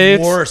to the shit.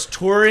 States. worse.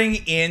 Touring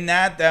in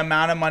the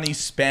amount of money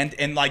spent,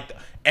 and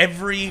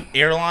every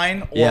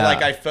airline, or Yeah.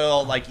 I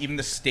feel even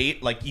the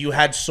state, you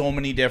had so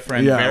many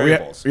different we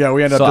variables.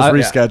 ended up So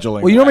just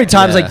rescheduling. Well, you know how many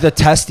times Yeah. the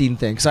testing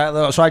thing.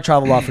 So I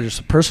travel a lot for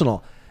just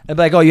personal. And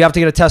you have to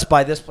get a test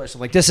by this place.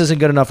 I'm this isn't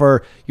good enough,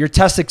 or your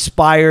test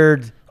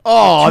expired.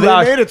 Oh, 2 they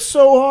hours. made it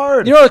so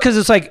hard. You know, because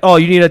it's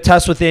you need a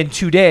test within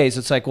 2 days.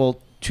 It's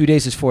 2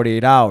 days is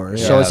 48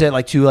 hours. So Yeah. is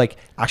it 2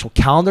 actual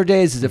calendar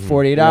days? Is it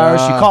 48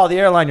 hours? Yeah. You call the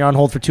airline, you're on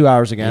hold for 2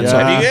 hours again. So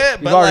Yeah. Have you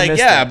get, you've already but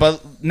missed it. but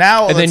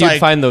now And then it's you'd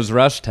find those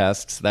rush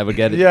tests that would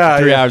get Yeah,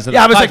 3 yeah. hours. Of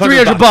Yeah, but it's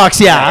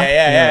 $300. Yeah.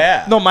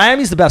 yeah. No,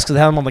 Miami's the best because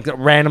they have them on the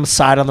random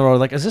side on the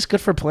road. Is this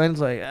good for planes?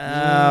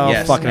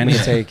 Yes. Fucking I'm And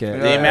gonna take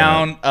it. The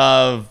amount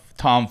of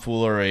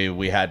tomfoolery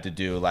we had to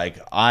do,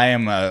 I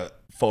am a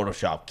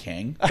Photoshop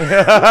king. And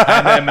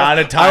the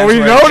amount of times we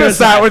where noticed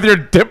that with your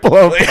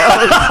Diplo.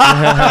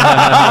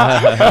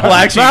 well,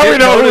 actually, Now we did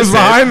know notice who's it.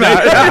 behind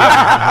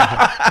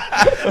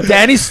that.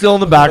 Danny's still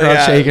in the background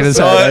Yeah, shaking his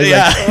so, head.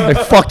 yeah.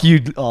 Fuck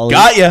you, Ollie.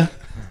 Got ya.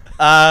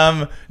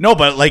 No,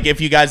 but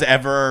if you guys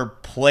ever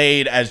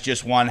played as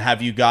just one,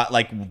 have you got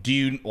do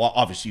you? Well,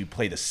 obviously you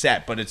play the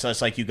set, but it's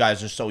just you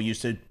guys are so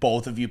used to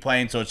both of you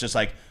playing, so it's just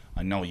I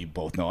know you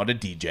both know how to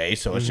DJ,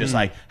 so it's just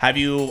have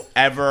you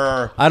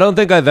ever? I don't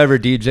think I've ever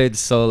DJ'd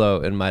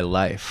solo in my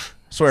life.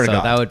 Swear to So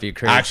God, that would be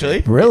crazy.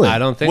 Actually, Really? I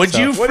don't think would so.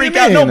 you What do you freak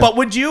out? No, mean? but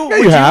would you? Yeah,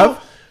 would you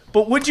have.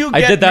 But would you?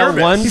 I Get did that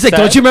nervous? one. He's like,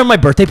 don't you remember my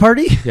birthday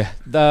party? Yeah.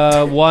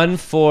 The one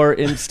for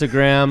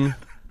Instagram.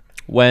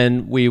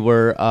 when we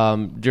were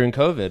during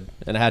COVID,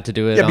 and I had to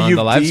do it Yeah, but on you've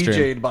the live DJ'd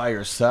stream. by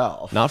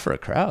yourself. Not for a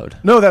crowd.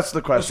 No, that's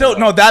the question. So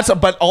no,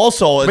 but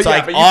also it's But yeah,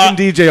 like but you can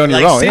DJ on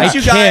your own, Since yeah.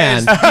 you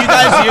guys,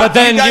 I but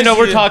then you guys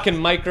we're use- talking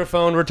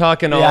microphone, we're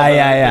talking all Yeah, the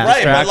yeah.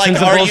 right. But like, distractions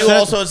and are you bullshit.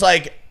 also? It's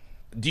like,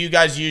 do you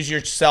guys use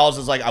yourselves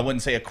as like I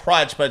wouldn't say a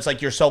crutch, but it's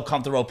like you're so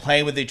comfortable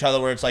playing with each other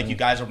where it's like you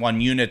guys are one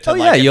unit. To Oh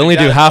like, yeah, if you only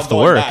do guys half are the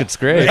going work. back. It's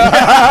great.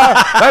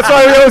 That's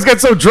why we always get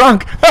so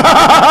drunk.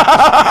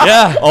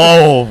 Yeah.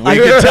 Oh, we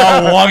could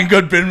tell one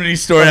good Bimini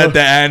story at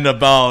the end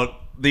about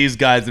these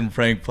guys and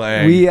Frank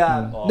playing. We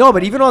no,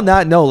 but even on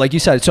that note, like you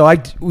said, so I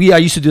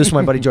used to do this with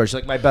my buddy George,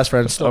 like my best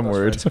friend. Still I'm best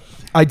worried. friends.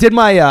 I did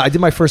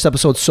my first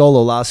episode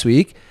solo last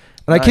week,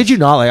 and I kid you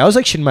not, like I was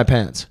like shitting my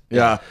pants.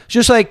 Yeah.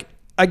 Just like,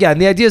 again,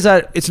 the idea is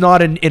that it's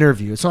not an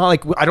interview. It's not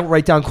like I don't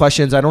write down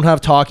questions. I don't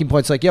have talking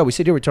points. Like, yeah, we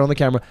sit here, we turn on the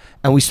camera,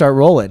 and we start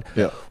rolling.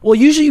 Yeah. Well,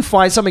 usually you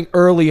find something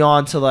early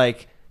on to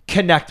like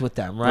connect with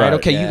them, right? Right,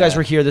 Okay, you guys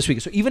were here this week.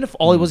 So even if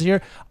Ollie wasn't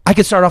here, I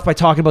could start off by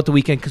talking about the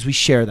weekend because we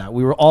share that.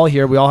 We were all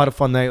here. We all had a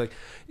fun night. Like,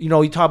 you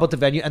know, you talk about the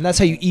venue, and that's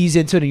how you ease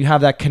into it and you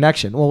have that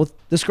connection. Well, with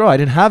this girl, I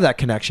didn't have that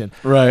connection.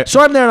 Right. So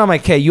I'm there and I'm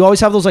like, okay, you always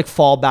have those like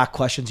fallback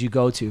questions you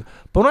go to.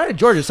 But when I had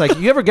George, it's like,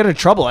 you ever get in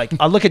trouble? Like,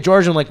 I look at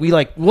George and like,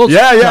 we'll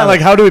Yeah.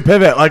 Like, how do we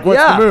pivot? Like, what's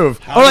Yeah. the move?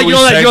 Or like, you know,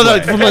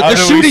 segue? from like, How the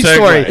do we shooting segue?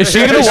 story. Is she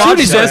gonna The watch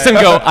shooting story. this and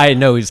go, I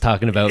know he's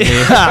talking about me?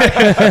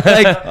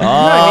 Like,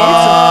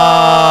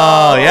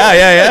 Oh,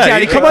 yeah.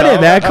 Danny, come on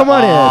in, man. Come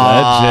on in.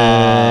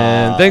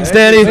 Legend. Thanks,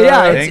 Danny. But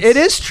yeah, Thanks. it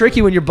is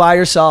tricky when you're by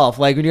yourself.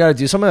 Like when you got to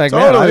do something like,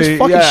 man, I was Totally.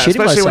 fucking Yeah, shitting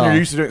especially myself. when you're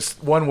used to doing it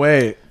one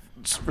way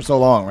for so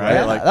long, right?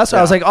 Yeah, Like, that's why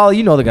I was like, oh,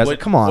 you know the guys. Like,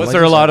 come on. Was like,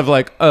 there a it's lot like- of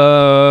like,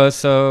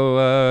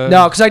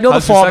 No, because I know the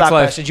how's your sex fallback life?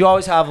 questions. You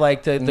always have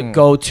like the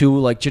go-to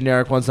like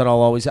generic ones that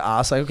I'll always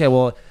ask. Like, okay,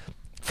 well,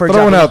 for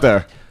throw one example, out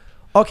there.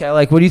 okay,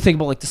 like what do you think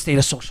about like the state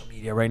of social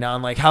media right now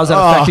and like how's that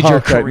affected your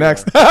okay, career?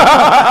 next. It's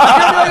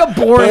gonna be like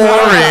a boring.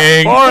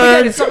 Boring.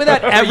 Again, it's something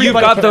that everybody You've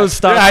got can those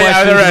stock Yeah, yeah,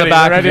 questions they're in ready, the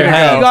back of ready your to go.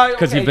 head You got-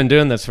 because okay. you've been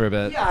doing this for a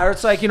bit. Yeah, or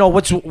it's like, you know,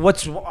 what's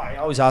I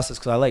always ask this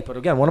because I like, but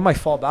again, one of my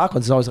fallback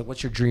ones is always like,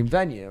 what's your dream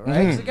venue,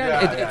 right? 'Cause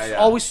again, it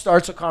always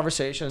starts a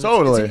conversation.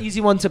 Totally. It's an easy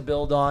one to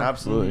build on.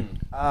 Absolutely.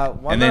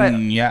 One And that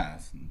then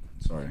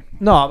sorry.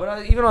 no,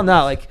 but even on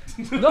that, like,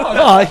 no,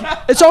 like,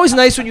 it's always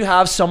nice when you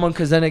have someone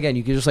because then again,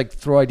 you can just like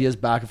throw ideas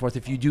back and forth.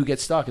 If you do get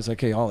stuck, it's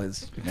like, hey, all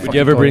is. Would you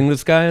ever bring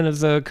this guy in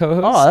as a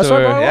co-host? Oh, that's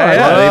what or- I want. Yeah,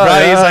 Oh, they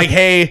brought- yeah. He's like,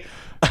 hey.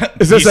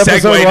 Is this he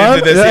episode segued one?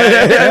 into this.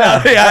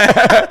 Yeah,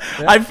 Yeah.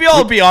 I feel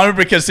I'll be honored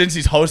because since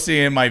he's hosting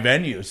in my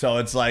venue, so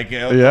it's like,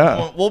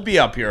 we'll be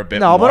up here a bit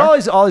No, more.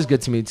 but always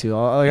good to me too.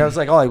 I was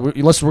like,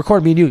 let's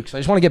record me and you. So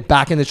I just want to get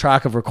back in the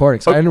track of recording.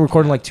 So I didn't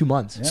record in like 2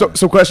 months.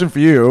 So question for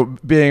you,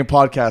 being a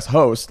podcast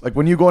host, like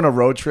when you go on a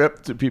road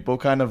trip, do people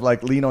kind of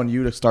like lean on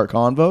you to start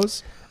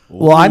convos?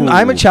 Well,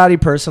 I'm a chatty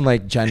person,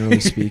 like generally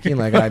speaking.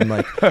 Like I'm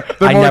like They're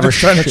I more never just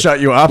trying to shut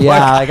you up. Yeah,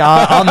 like,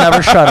 like I'll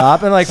never shut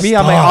up. And like me,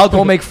 I'm like I'll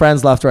go make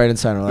friends left, right, and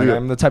center. Like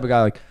I'm the type of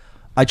guy like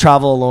I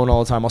travel alone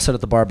all the time. I'll sit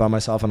at the bar by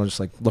myself and I'll just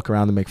like look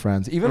around and make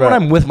friends. Even when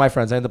Right. I'm with my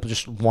friends, I end up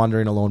just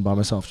wandering alone by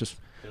myself, just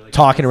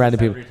talking to random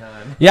people.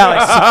 Yeah,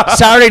 like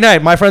Saturday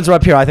night, my friends were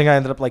up here. I think I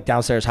ended up like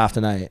downstairs half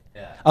the night.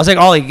 I was like,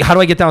 Ollie, how do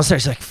I get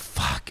downstairs? He's like,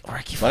 fuck,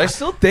 Ricky. But I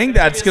still think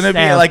that's gonna be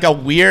Stamp. like a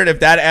weird if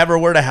that ever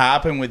were to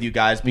happen with you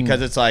guys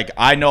because it's like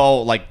I know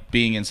like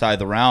being inside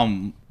the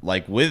realm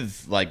like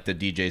with like the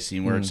DJ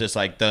scene where it's just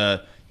like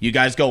you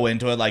guys go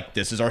into it like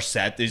this is our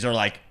set. These are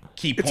like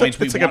key points. it's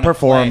we like a wanna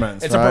performance,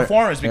 play. It's right? a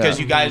performance because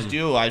Yeah. you guys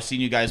do. I've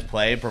seen you guys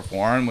play,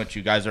 perform, which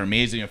you guys are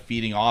amazing at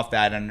feeding off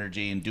that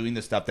energy and doing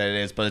the stuff that it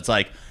is. But it's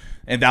like,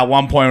 at that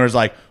one point where it's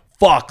like,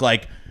 fuck,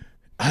 like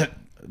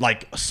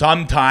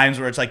sometimes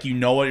where it's like you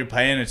know what you're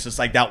playing, it's just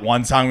like that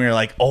one song where you're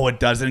like, oh, it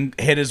doesn't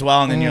hit as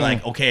well, and then you're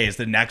like, okay, is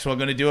the next one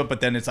gonna do it? But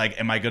then it's like,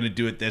 am I gonna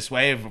do it this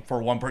way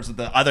for one person?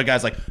 The other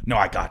guy's like, no,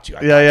 I got you.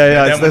 I got you. And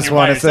yeah. then It's when this you're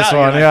one. by It's this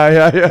yourself, one.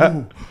 you're like,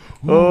 Yeah.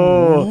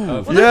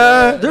 Oh,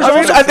 yeah. there's I, mean,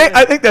 also-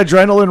 I think the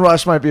adrenaline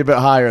rush might be a bit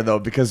higher though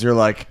because you're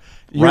like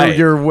Right.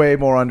 you're way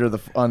more under the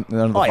under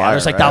the Oh fire. yeah,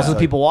 there's like right? thousands of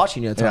people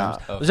watching you at Yeah.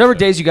 times. There's ever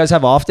days you guys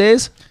have off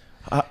days?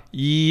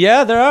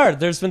 Yeah, there are.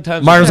 There's been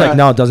times. Martin's like,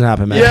 no, it doesn't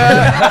happen, man.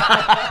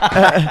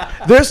 Yeah.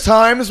 There's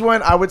times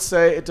when I would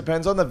say it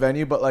depends on the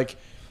venue, but like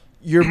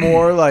you're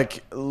more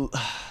like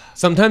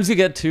Sometimes you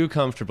get too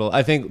comfortable.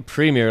 I think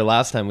Premiere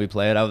last time we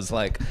played, I was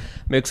like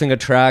mixing a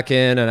track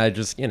in, and I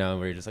just, where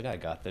you're just like, I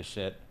got this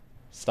shit.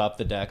 Stop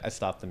the deck. I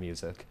stopped the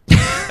music,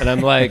 and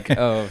I'm like,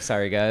 oh,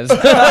 sorry guys.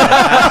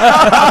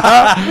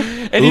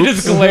 And he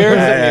just glares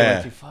at me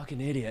like, you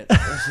fucking idiot.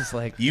 It's just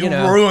like you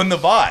ruined the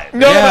vibe.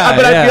 no, Yeah,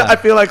 but yeah. I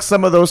feel like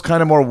some of those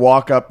kind of more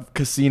walk up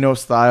casino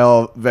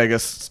style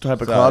Vegas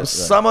type of clubs.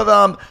 right. Some of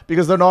them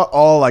because they're not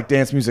all like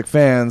dance music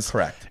fans.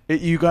 Correct.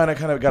 you kind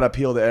of got to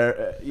appeal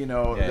to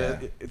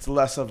it's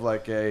less of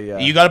like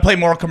a you got to play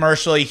more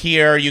commercially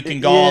here. You can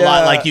go a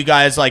lot like you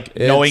guys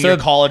knowing your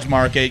college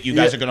market. You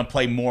guys are gonna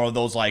play more of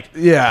those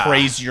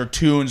crazier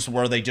tunes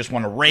where they just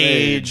want to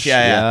rage.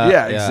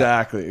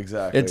 Exactly.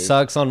 It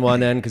sucks on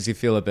one end because you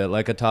feel a bit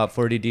like a top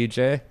 40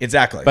 DJ.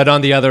 Exactly. But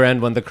on the other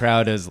end, when the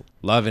crowd is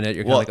loving it,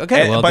 you're kind of like,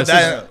 okay, well,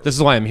 this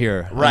is why I'm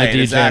here. Right, I'm a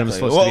DJ exactly. and I'm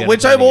supposed to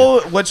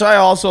be which I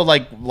also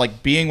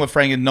like being with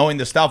Frank and knowing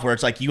the stuff where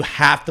it's like you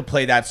have to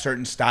play that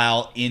certain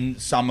style in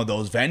some of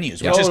those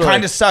venues, which is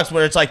kind of sucks.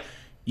 Where it's like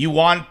you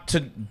want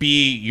to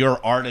be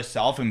your artist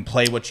self and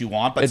play what you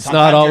want, but it's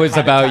not always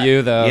about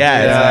you, though.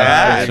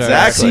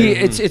 Exactly.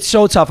 See, it's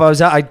so tough.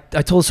 I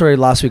told a story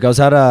last week. I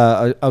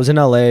was in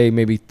LA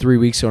maybe 3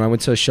 weeks ago, and I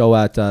went to a show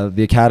at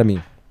the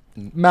Academy,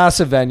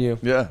 massive venue.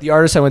 Yeah, the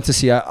artist I went to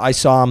see, I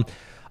saw him.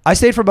 I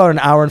stayed for about an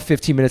hour and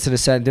 15 minutes in a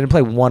set and didn't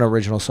play one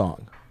original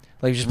song.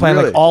 Like just playing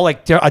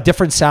a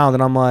different sound,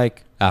 and I'm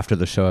like. After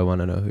the show, I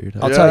want to know who you're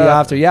talking. I'll tell you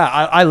after. Yeah,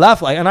 I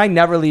left and I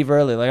never leave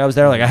early. Like I was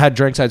there, I had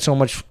drinks, I had so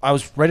much. I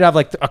was ready to have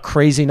a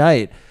crazy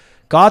night.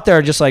 Got there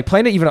and just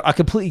playing it even a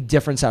completely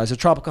different sound. It's a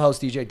tropical house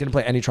DJ. Didn't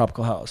play any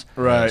tropical house.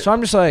 Right. So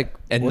I'm just like,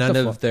 and none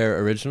of their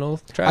original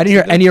tracks. I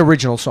didn't hear any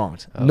original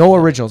songs. Okay. No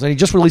originals. And he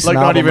just released an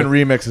album. Not even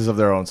remixes of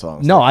their own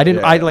songs. No, I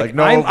didn't. I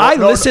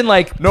listen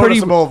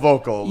noticeable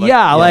vocal.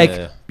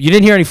 You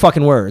didn't hear any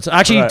fucking words.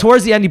 Actually,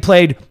 towards the end, he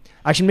played.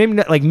 Actually,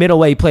 maybe middle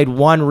way, he played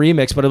one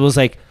remix, but it was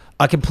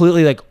a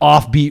completely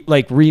offbeat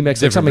remix,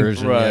 different something.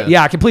 Version,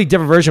 a completely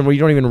different version where you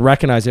don't even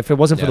recognize it. If it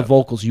wasn't for the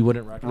vocals, you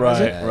wouldn't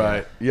recognize it.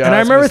 Right. Yeah. And I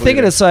remember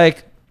thinking, it's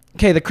like,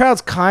 okay, the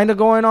crowd's kind of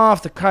going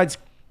off. The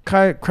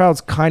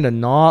crowd's kind of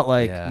not.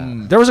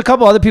 There was a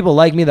couple other people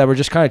like me that were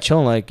just kind of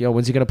chilling. Like, yo,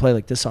 when's he gonna play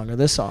this song or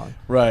this song?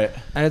 Right.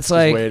 And it's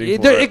like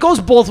it goes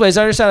both ways.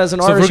 I understand as an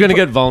artist. So if we're gonna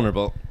get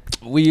vulnerable.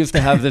 We used to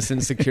have this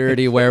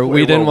insecurity where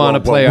we didn't want to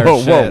play our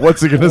shit.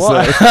 What's he gonna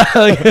say?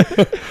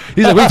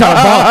 He's like, we talking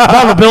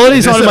about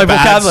vulnerabilities on my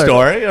vocabulary.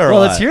 Story or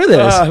let's hear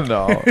this.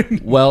 No.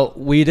 Well,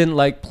 we didn't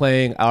like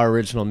playing our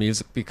original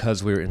music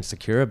because we were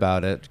insecure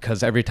about it.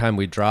 Because every time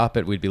we drop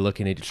it, we'd be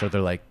looking at each other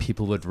like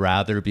people would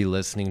rather be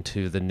listening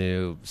to the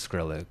new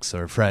Skrillex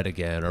or Fred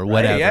again or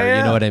whatever.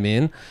 You know what I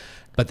mean?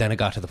 But then it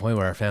got to the point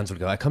where our fans would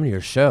go, I come to your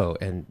show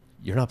and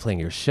you're not playing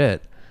your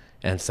shit.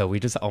 And so we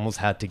just almost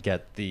had to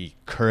get the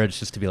courage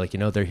just to be like,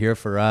 they're here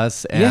for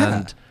us.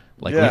 And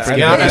we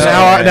forget.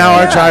 Now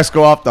our tracks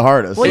go off the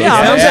hardest. Well,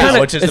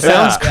 it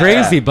sounds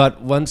crazy,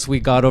 but once we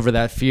got over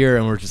that fear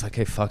and we're just like,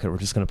 hey, fuck it, we're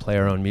just going to play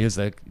our own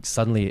music.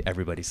 Suddenly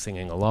everybody's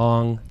singing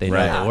along. They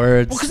know the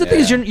words. Well, because the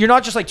thing is, you're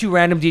not just two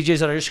random DJs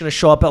that are just going to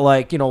show up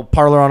at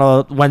Parlor on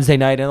a Wednesday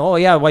night and, while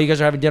you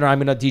guys are having dinner,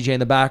 I'm going to DJ in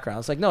the background.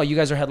 It's like, no, you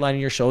guys are headlining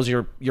your shows.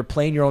 You're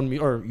playing your own,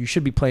 or you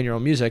should be playing your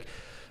own music.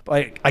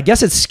 But I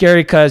guess it's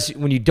scary because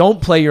when you don't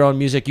play your own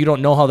music, you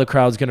don't know how the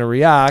crowd's going to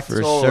react.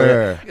 For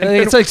sure.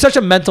 It's such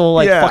a mental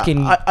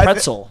fucking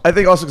pretzel. I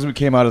think also because we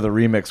came out of the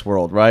remix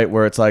world, right?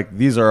 Where it's like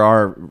these are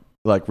our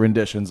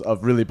renditions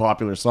of really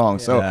popular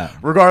songs. So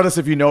regardless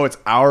if it's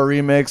our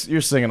remix, you're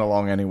singing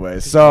along anyway.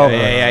 So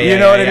you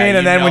know what I mean?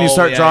 And then when you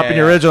start dropping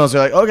your originals,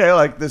 you're like,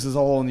 okay, this is a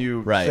whole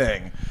new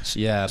thing.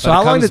 Yeah,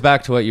 but it comes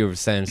back to what you were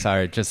saying.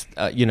 Sorry, just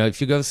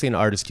if you go see an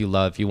artist you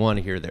love, you want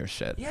to hear their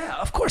shit. Yeah,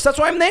 of course. That's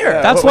why I'm there.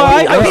 Yeah, that's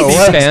why I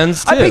paid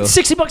fans too. I paid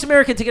 $60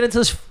 American to get into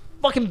this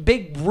fucking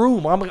big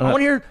room. I want to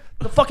hear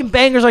the fucking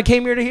bangers I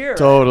came here to hear.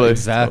 Totally,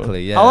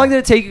 exactly. Yeah. How long did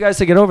it take you guys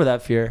to get over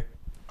that fear?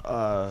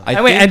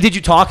 And did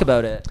you talk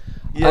about it?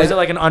 Yeah. Or is it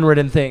like an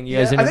unwritten thing? You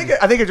guys I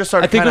think it just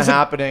started kind of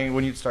happening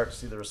when you start to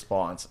see the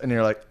response, and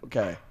you're like,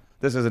 okay,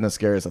 this isn't as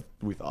scary as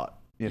we thought.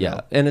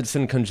 And it's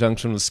in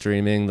conjunction with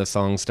streaming. The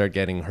songs start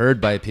getting heard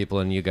by people,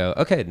 and you go,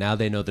 okay, now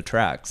they know the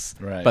tracks.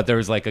 Right. But there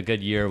was a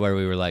good year where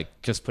we were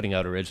just putting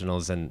out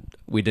originals, and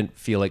we didn't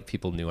feel like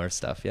people knew our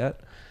stuff yet,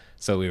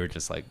 so we were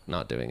just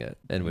not doing it,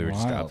 and we were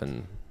just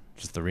dropping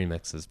just the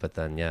remixes. But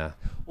then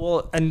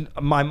well, and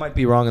I might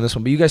be wrong on this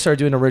one, but you guys started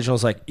doing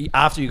originals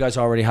after you guys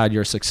already had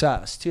your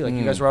success too.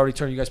 You guys were already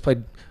turning. You guys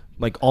played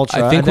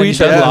Ultra. I think we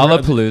did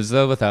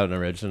Lollapalooza without an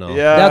original.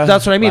 Yeah,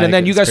 that's what I mean. And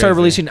then you guys started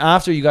releasing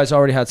after you guys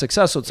already had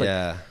success. So it's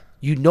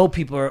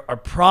people are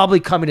probably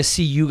coming to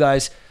see you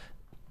guys.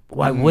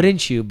 Why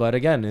wouldn't you? But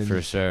again,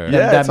 for sure,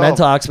 that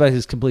mental aspect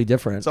is completely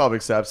different. It's all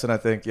big steps, and I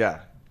think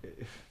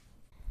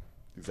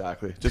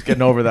exactly. Just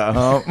getting over that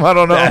hump. I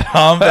don't know. That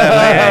hump.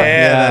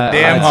 That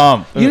damn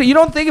hump. You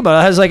don't think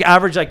about it as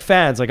average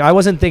fans. I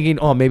wasn't thinking,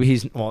 oh,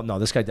 maybe no,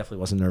 this guy definitely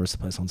wasn't nervous to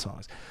play his own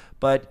songs.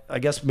 But I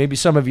guess maybe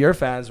some of your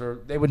fans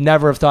they would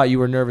never have thought you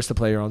were nervous to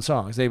play your own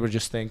songs. They would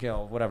just think,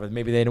 whatever.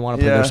 Maybe they didn't want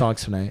to play their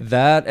songs tonight.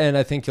 That, and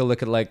I think you'll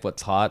look at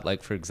what's hot.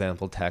 For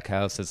example, tech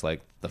house is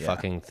the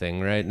fucking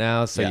thing right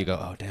now. So you go,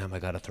 oh damn, I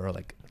got to throw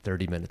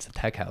 30 minutes of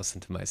tech house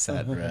into my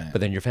set. Right.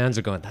 But then your fans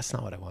are going, that's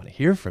not what I want to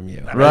hear from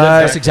you. Right.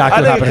 That's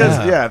exactly what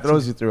happened. It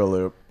throws you through a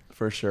loop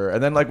for sure.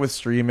 And then with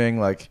streaming,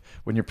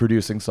 when you're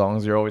producing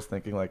songs, you're always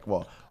thinking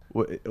well,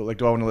 do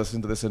I want to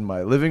listen to this in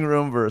my living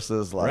room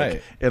versus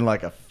in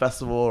a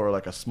festival or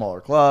a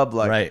smaller club?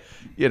 It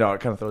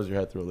kind of throws your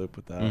head through a loop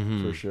with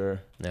that for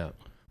sure. Yeah.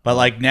 But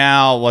like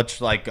now,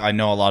 which like I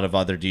know a lot of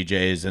other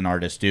DJs and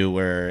artists do,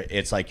 where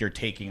it's like you're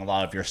taking a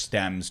lot of your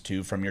stems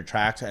too from your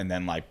tracks and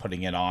then like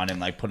putting it on and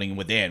like putting it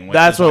within. Which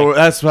That's is what. like,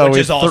 That's what which we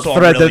is also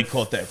thread a really the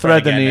cool thing.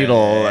 thread the Again, needle.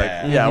 We're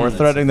That's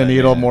threading the thing,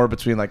 needle yeah. more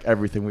between like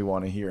everything we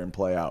want to hear and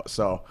play out.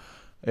 So,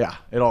 yeah,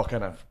 it all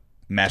kind of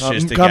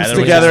meshes comes together,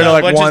 together which is, to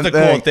like which one is the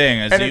cool thing.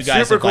 Is and you it's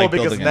guys super have, cool like,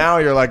 because building it. now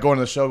you're like going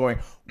to the show going,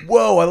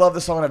 whoa, I love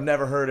this song. I've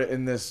never heard it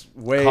in this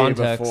way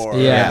Context. before.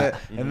 Yeah.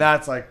 And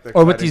that's like the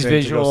Or with exciting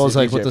these thing to go visuals, see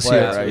like DJ with the play,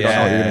 scenes. right? You don't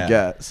know what you're gonna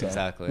get. So.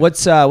 Exactly.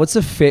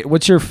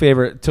 What's your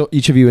favorite to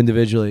each of you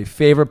individually?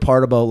 Favorite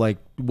part about like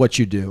what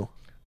you do?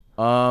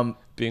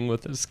 Being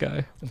with this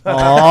guy. Oh,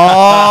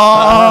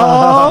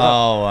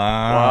 Oh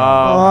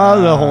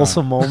wow! the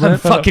wholesome moment.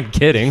 Fucking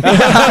kidding.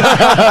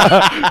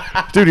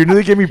 Dude, you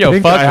nearly gave me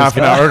pink fuck eye half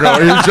an hour ago.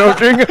 Are you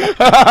joking?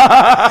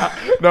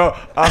 No.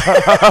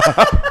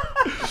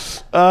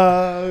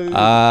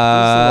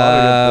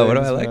 What do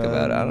I like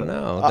about it? I don't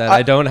know. That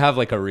I don't have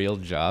like a real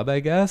job, I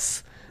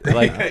guess.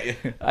 Like,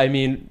 I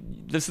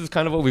mean, this is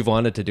kind of what we've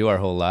wanted to do our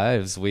whole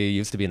lives. We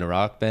used to be in a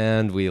rock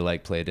band. We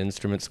like played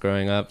instruments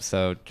growing up.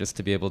 So just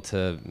to be able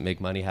to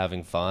make money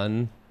having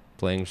fun,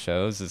 playing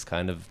shows is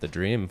kind of the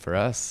dream for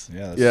us.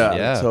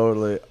 Yeah,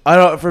 totally. I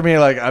don't. For me,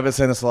 like I've been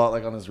saying this a lot,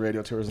 like on his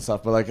radio tours and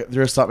stuff. But like,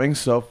 there's something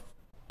so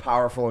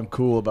powerful and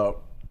cool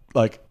about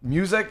like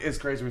music. Is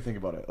crazy when you think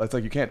about it. It's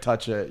like you can't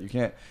touch it. You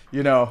can't,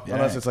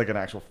 unless it's like an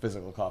actual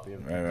physical copy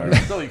of it. Right.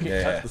 Still, you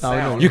can't touch the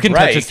sound. You can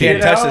Right, touch a you can't CD.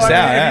 touch the sound. If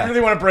Yeah. you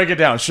really want to break it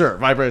down, sure,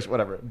 vibration,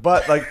 whatever.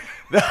 But like,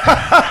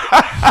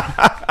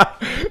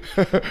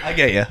 I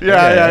get you.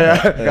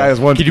 yeah. Guys,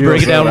 one. Could you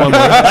break it down one more?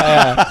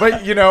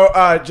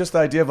 But just the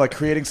idea of like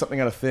creating something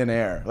out of thin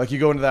air. Like you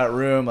go into that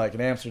room, like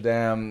in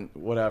Amsterdam,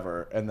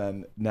 whatever, and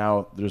then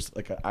now there's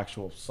like an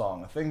actual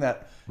song, a thing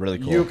that Really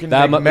cool. you can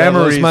That make that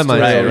blows memories my to,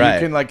 mind. Right.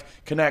 you can like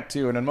connect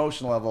to an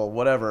emotional level,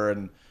 whatever,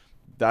 and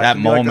that That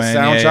can be like the moment,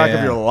 soundtrack yeah.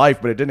 of your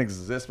life, but it didn't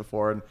exist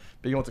before, and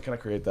being able to kind of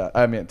create that.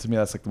 I mean, to me,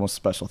 that's like the most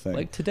special thing.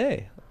 Like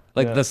today.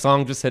 Like Yeah. the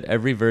song just hit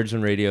every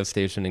Virgin radio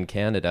station in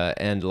Canada,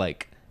 and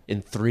like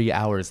in 3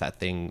 hours that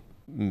thing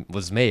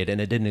was made,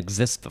 and it didn't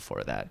exist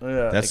before that.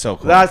 yeah. That's so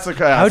cool. That's the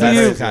How do that's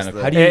you- the kind of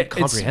thing. How do you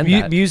comprehend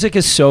that? Music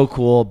is so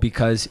cool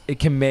because it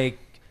can make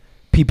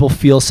people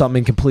feel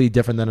something completely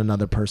different than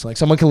another person. Like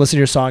someone can listen to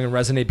your song and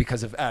resonate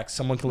because of X.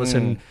 Someone can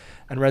listen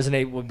and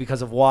resonate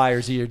because of Y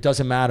or Z. It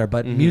doesn't matter.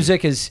 But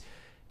music it's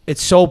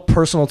so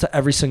personal to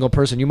every single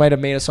person. You might have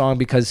made a song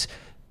because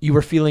you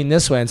were feeling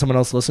this way, and someone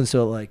else listens to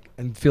it like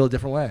and feel a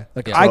different way.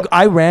 Like Yeah.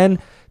 I ran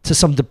to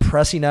some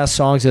depressing ass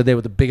songs the other day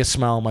with the biggest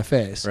smile on my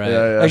face. Right.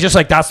 Yeah. Like just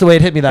like that's the way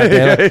it hit me that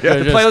day. Like, Yeah.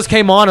 the playlist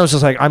came on, I was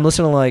just like, I'm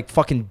listening to like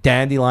fucking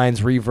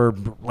Dandelions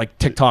Reverb like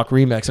TikTok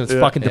remix, and it's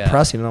fucking Yeah.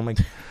 depressing. And I'm like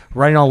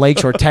riding on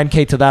Lakeshore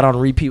 10K to that on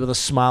repeat with a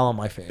smile on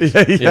my face.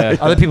 Yeah.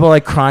 Other people are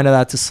like crying to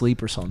that to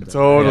sleep or something.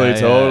 Totally, Yeah,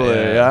 totally.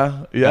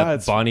 yeah. Yeah.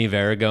 It's Bonnie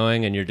Vera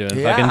going, and you're doing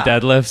Yeah. fucking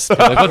deadlifts.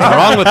 Like, what's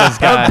wrong with this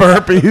guy?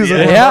 burpees.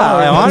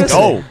 Yeah, honestly.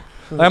 go.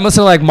 Like, I'm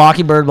listening to like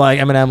Mockingbird by like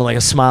Eminem with like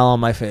a smile on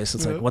my face.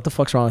 It's like, what the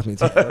fuck's wrong with me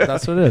today?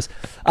 That's what it is.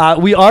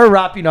 We are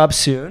wrapping up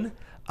soon.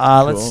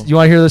 Let's. You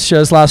want to hear this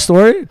show's last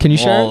story? Can you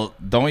share? Well,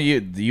 don't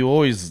you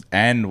always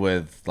end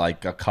with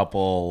like a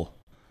couple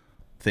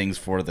things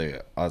for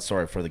the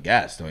for the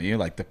guest, don't you?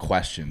 Like the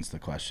questions,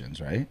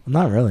 right?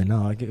 Not really.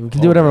 No, we can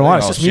do whatever we want.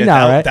 It's Oh, just me shit,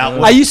 now, right? that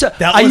was- I used to.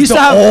 that I was used the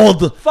to have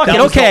old- Fuck that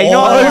it. was the Okay. You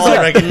know old-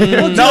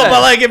 what? No,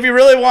 but like if you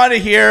really want to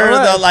hear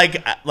Alright.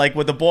 the like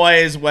with the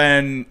boys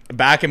when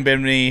back in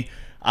Bimini,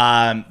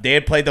 they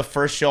had played the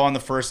first show on the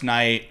first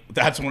night.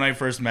 That's when I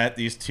first met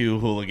these two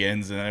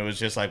hooligans, and it was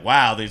just like,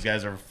 wow, these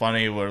guys are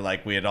funny. We're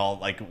like, we had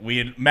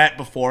met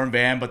before in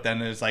Van, but then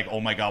it's like,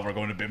 oh my god, we're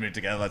going to Bimini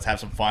together. Let's have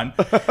some fun.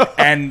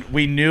 And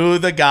we knew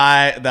the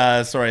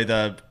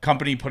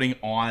company putting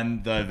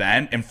on the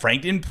event, and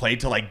Frank didn't play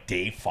till like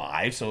day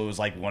 5, so it was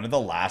like one of the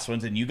last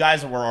ones, and you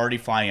guys were already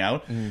flying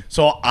out.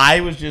 So I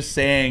was just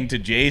saying to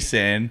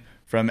Jason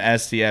from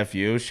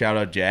STFU, shout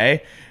out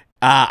Jay.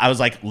 I was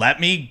like, let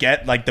me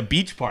get like the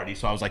beach party.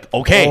 So I was like,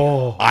 okay,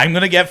 I'm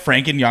going to get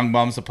Frank and Young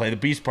Bums to play the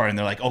beach party. And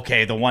they're like,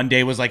 okay, the one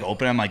day was like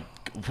open. I'm like,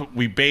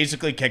 we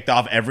basically kicked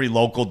off every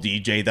local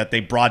DJ that they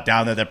brought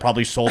down there that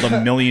probably sold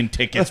 1 million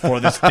tickets for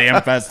this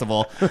damn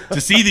festival to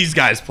see these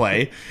guys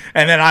play.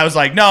 And then I was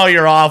like, no,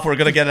 you're off. We're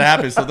going to get it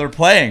happen. So they're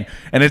playing.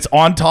 And it's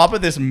on top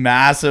of this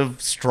massive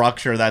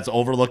structure that's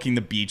overlooking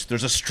the beach.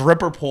 There's a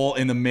stripper pole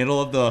in the middle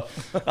of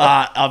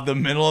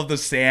the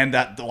sand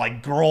that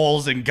like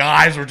girls and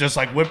guys were just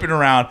like whipping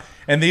around.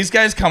 And these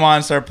guys come on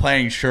and start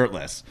playing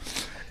shirtless.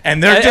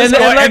 And they're just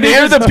and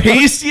they're the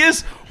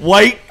pastiest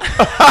white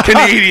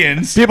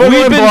Canadians. People We've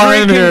going been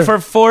blind drinking here. for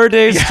 4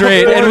 days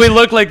straight, and we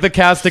look like the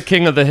cast of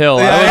King of the Hill.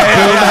 I was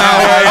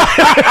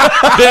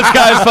Boomhauer. This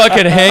guy's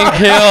fucking Hank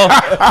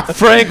Hill.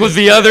 Frank was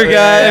the other guy.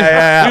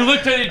 Yeah. We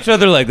looked at each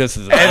other like, this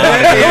is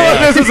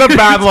This is a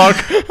bad look.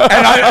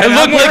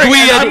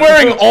 I'm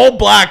wearing all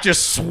black,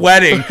 just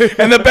sweating.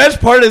 And the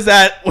best part is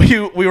that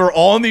we were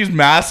all in these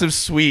massive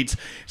suites.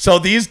 So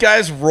these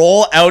guys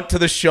roll out to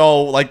the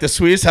show like the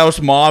Swedish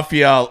House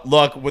Mafia,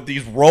 look with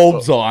these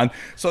robes on.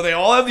 So they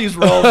all have these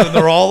robes, and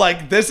they're all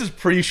like, this is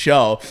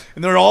pre-show,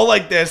 and they're all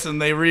like this,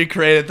 and they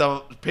recreated the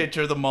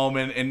picture of the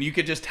moment, and you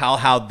could just tell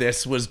how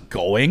this was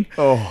going.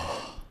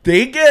 Oh,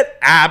 They get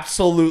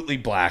absolutely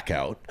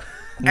blackout.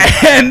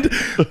 And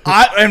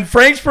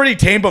Frank's pretty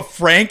tame, but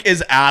Frank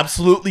is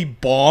absolutely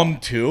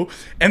bombed too.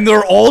 And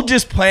they're all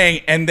just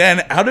playing. And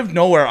then out of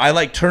nowhere, I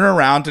like turn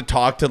around to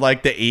talk to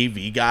like the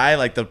AV guy,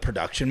 like the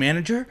production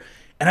manager.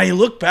 And I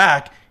look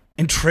back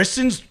and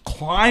Tristan's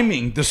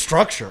climbing the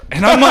structure.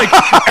 And I'm like,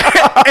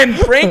 and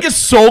Frank is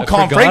so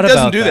calm. Frank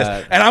doesn't do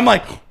this. And I'm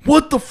like,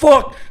 what the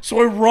fuck? So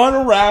I run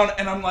around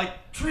and I'm like,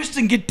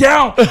 Tristan, get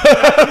down.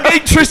 I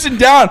make Tristan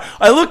down.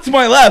 I look to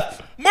my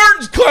left.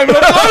 Martin's climbing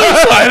up the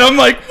other side. I'm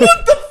like,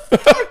 what the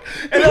fuck?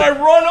 And then I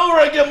run over,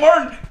 I get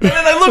Martin, and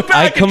then I look back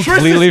I and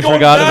completely Tristan's going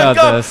forgot back about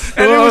up, this.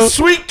 And it was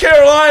Sweet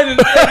Caroline, and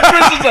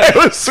Tristan's like, it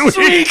was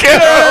Sweet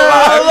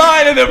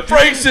Caroline, and then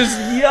Frank's just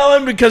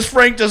yelling because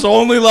Frank just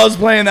only loves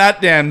playing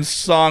that damn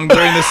song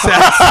during the set.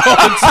 So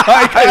it's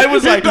like, I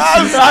was like,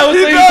 Has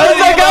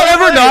that guy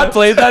ever not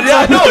played that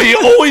yeah, song? no, he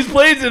always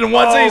plays it, and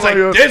once he's my like,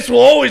 God. this will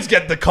always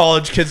get the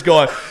college kids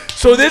going.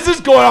 So this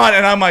is going on,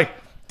 and I'm like,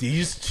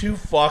 these two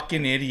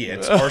fucking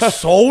idiots are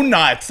so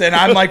nuts, and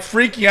I'm like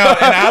freaking out.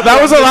 And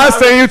that was the last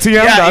day you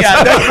TM'd us.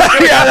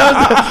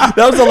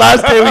 That was the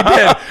last day we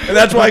did, and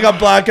that's why I got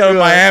blackout in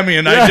Miami,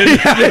 and I didn't.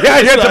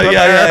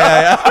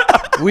 Yeah.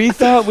 We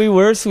thought we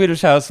were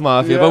Swedish House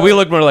Mafia, but we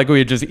looked more like we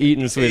had just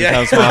eaten Swedish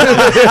Yeah. House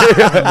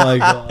Mafia. Oh my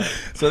God.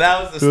 So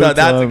that was the stuff.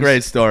 That's a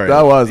great story.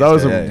 That was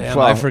Damn,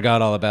 wow. I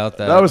forgot all about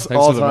that. That was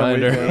Thanks for the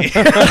all-time reminder.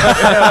 weekend.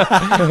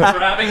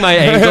 Grabbing my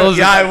ankles.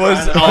 Yeah, I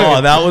was.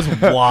 Oh, that was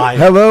wild.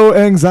 Hello,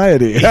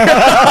 anxiety.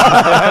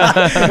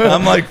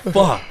 I'm like,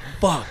 fuck.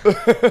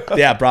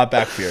 Yeah, brought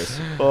back fears.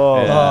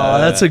 Oh,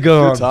 that's a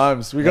good one. Good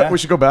times. We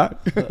should go back.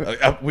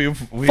 We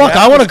Fuck,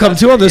 I want to come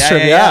too on this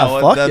trip. Yeah,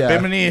 Well, fuck the yeah.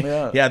 Bimini,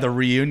 Yeah. the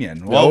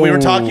reunion. Well, we were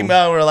talking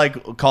about, we're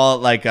like, call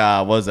it like,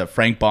 what was it,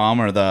 Frank Baum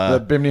or The the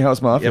Bimini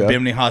House Mafia.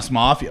 Bimini House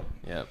Mafia.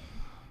 Yep.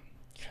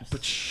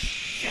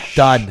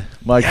 Done.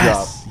 Mic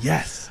drop.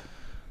 Yes.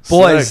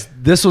 Boys, Sick.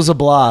 this was a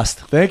blast.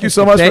 Thank you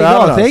so much for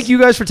having us. Thank you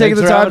guys for taking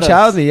Thanks the for time to having chat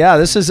us.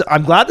 with me. Yeah,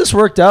 I'm glad this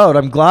worked out.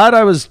 I'm glad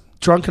I was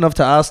drunk enough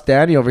to ask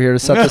Danny over here to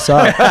set this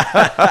up.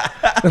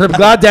 And I'm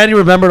glad Danny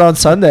remembered on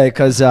Sunday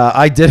because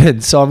I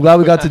didn't. So I'm glad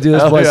we got to do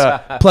this, boys.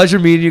 yeah. Pleasure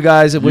meeting you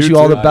guys. I wish you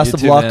all the best You of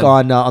too, luck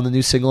man. on the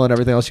new single and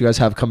everything else you guys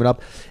have coming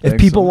up. If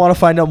Thanks people so much. want to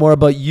find out more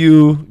about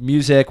you,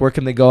 music, where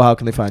can they go? How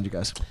can they find you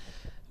guys?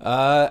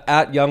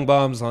 At Young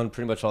Bombs on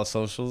pretty much all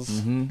socials.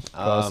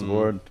 Across the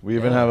board. We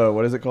even have a,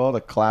 what is it called?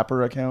 A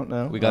Clapper account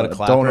now? We got a I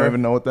Clapper. don't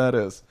even know what that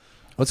is.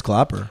 What's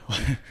Clapper?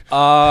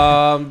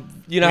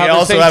 You know We how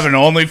also have an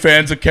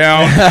OnlyFans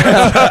account.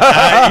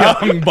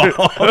 At Young Bombs.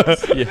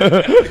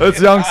 It's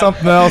young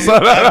something else.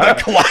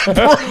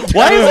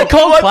 Why is it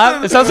called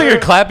clap? It sounds like you're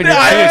clapping your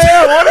cheeks.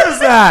 What is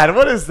that?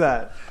 What is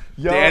that?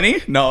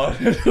 Danny? No.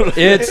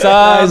 It's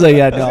I was like,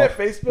 yeah, Is no. it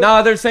Facebook?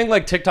 no, they're saying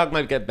like TikTok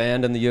might get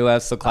banned in the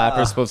U.S., so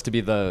Clapper's supposed to be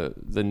the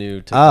new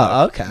TikTok.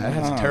 Oh, okay.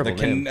 That's a terrible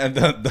name.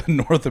 The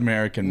North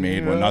American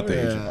made one, not the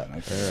Asian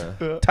one.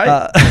 Okay.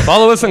 Tight.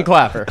 Follow us on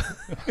Clapper.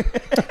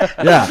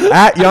 Yeah,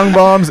 at Young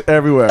Bombs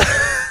everywhere.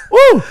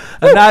 Woo!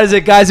 And that is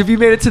it, guys. If you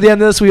made it to the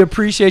end of this, we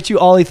appreciate you.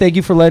 Ollie, thank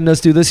you for letting us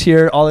do this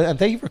here. Ollie, and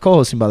thank you for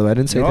co-hosting, by the way. I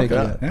didn't say You're thank you.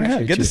 welcome. yet. Yeah,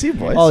 Appreciate good to see you,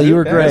 boys. Ollie, you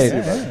were Yeah, great. see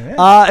you, buddy.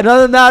 And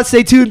other than that,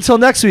 stay tuned until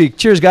next week.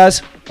 Cheers,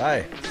 guys.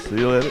 Bye. See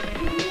you later.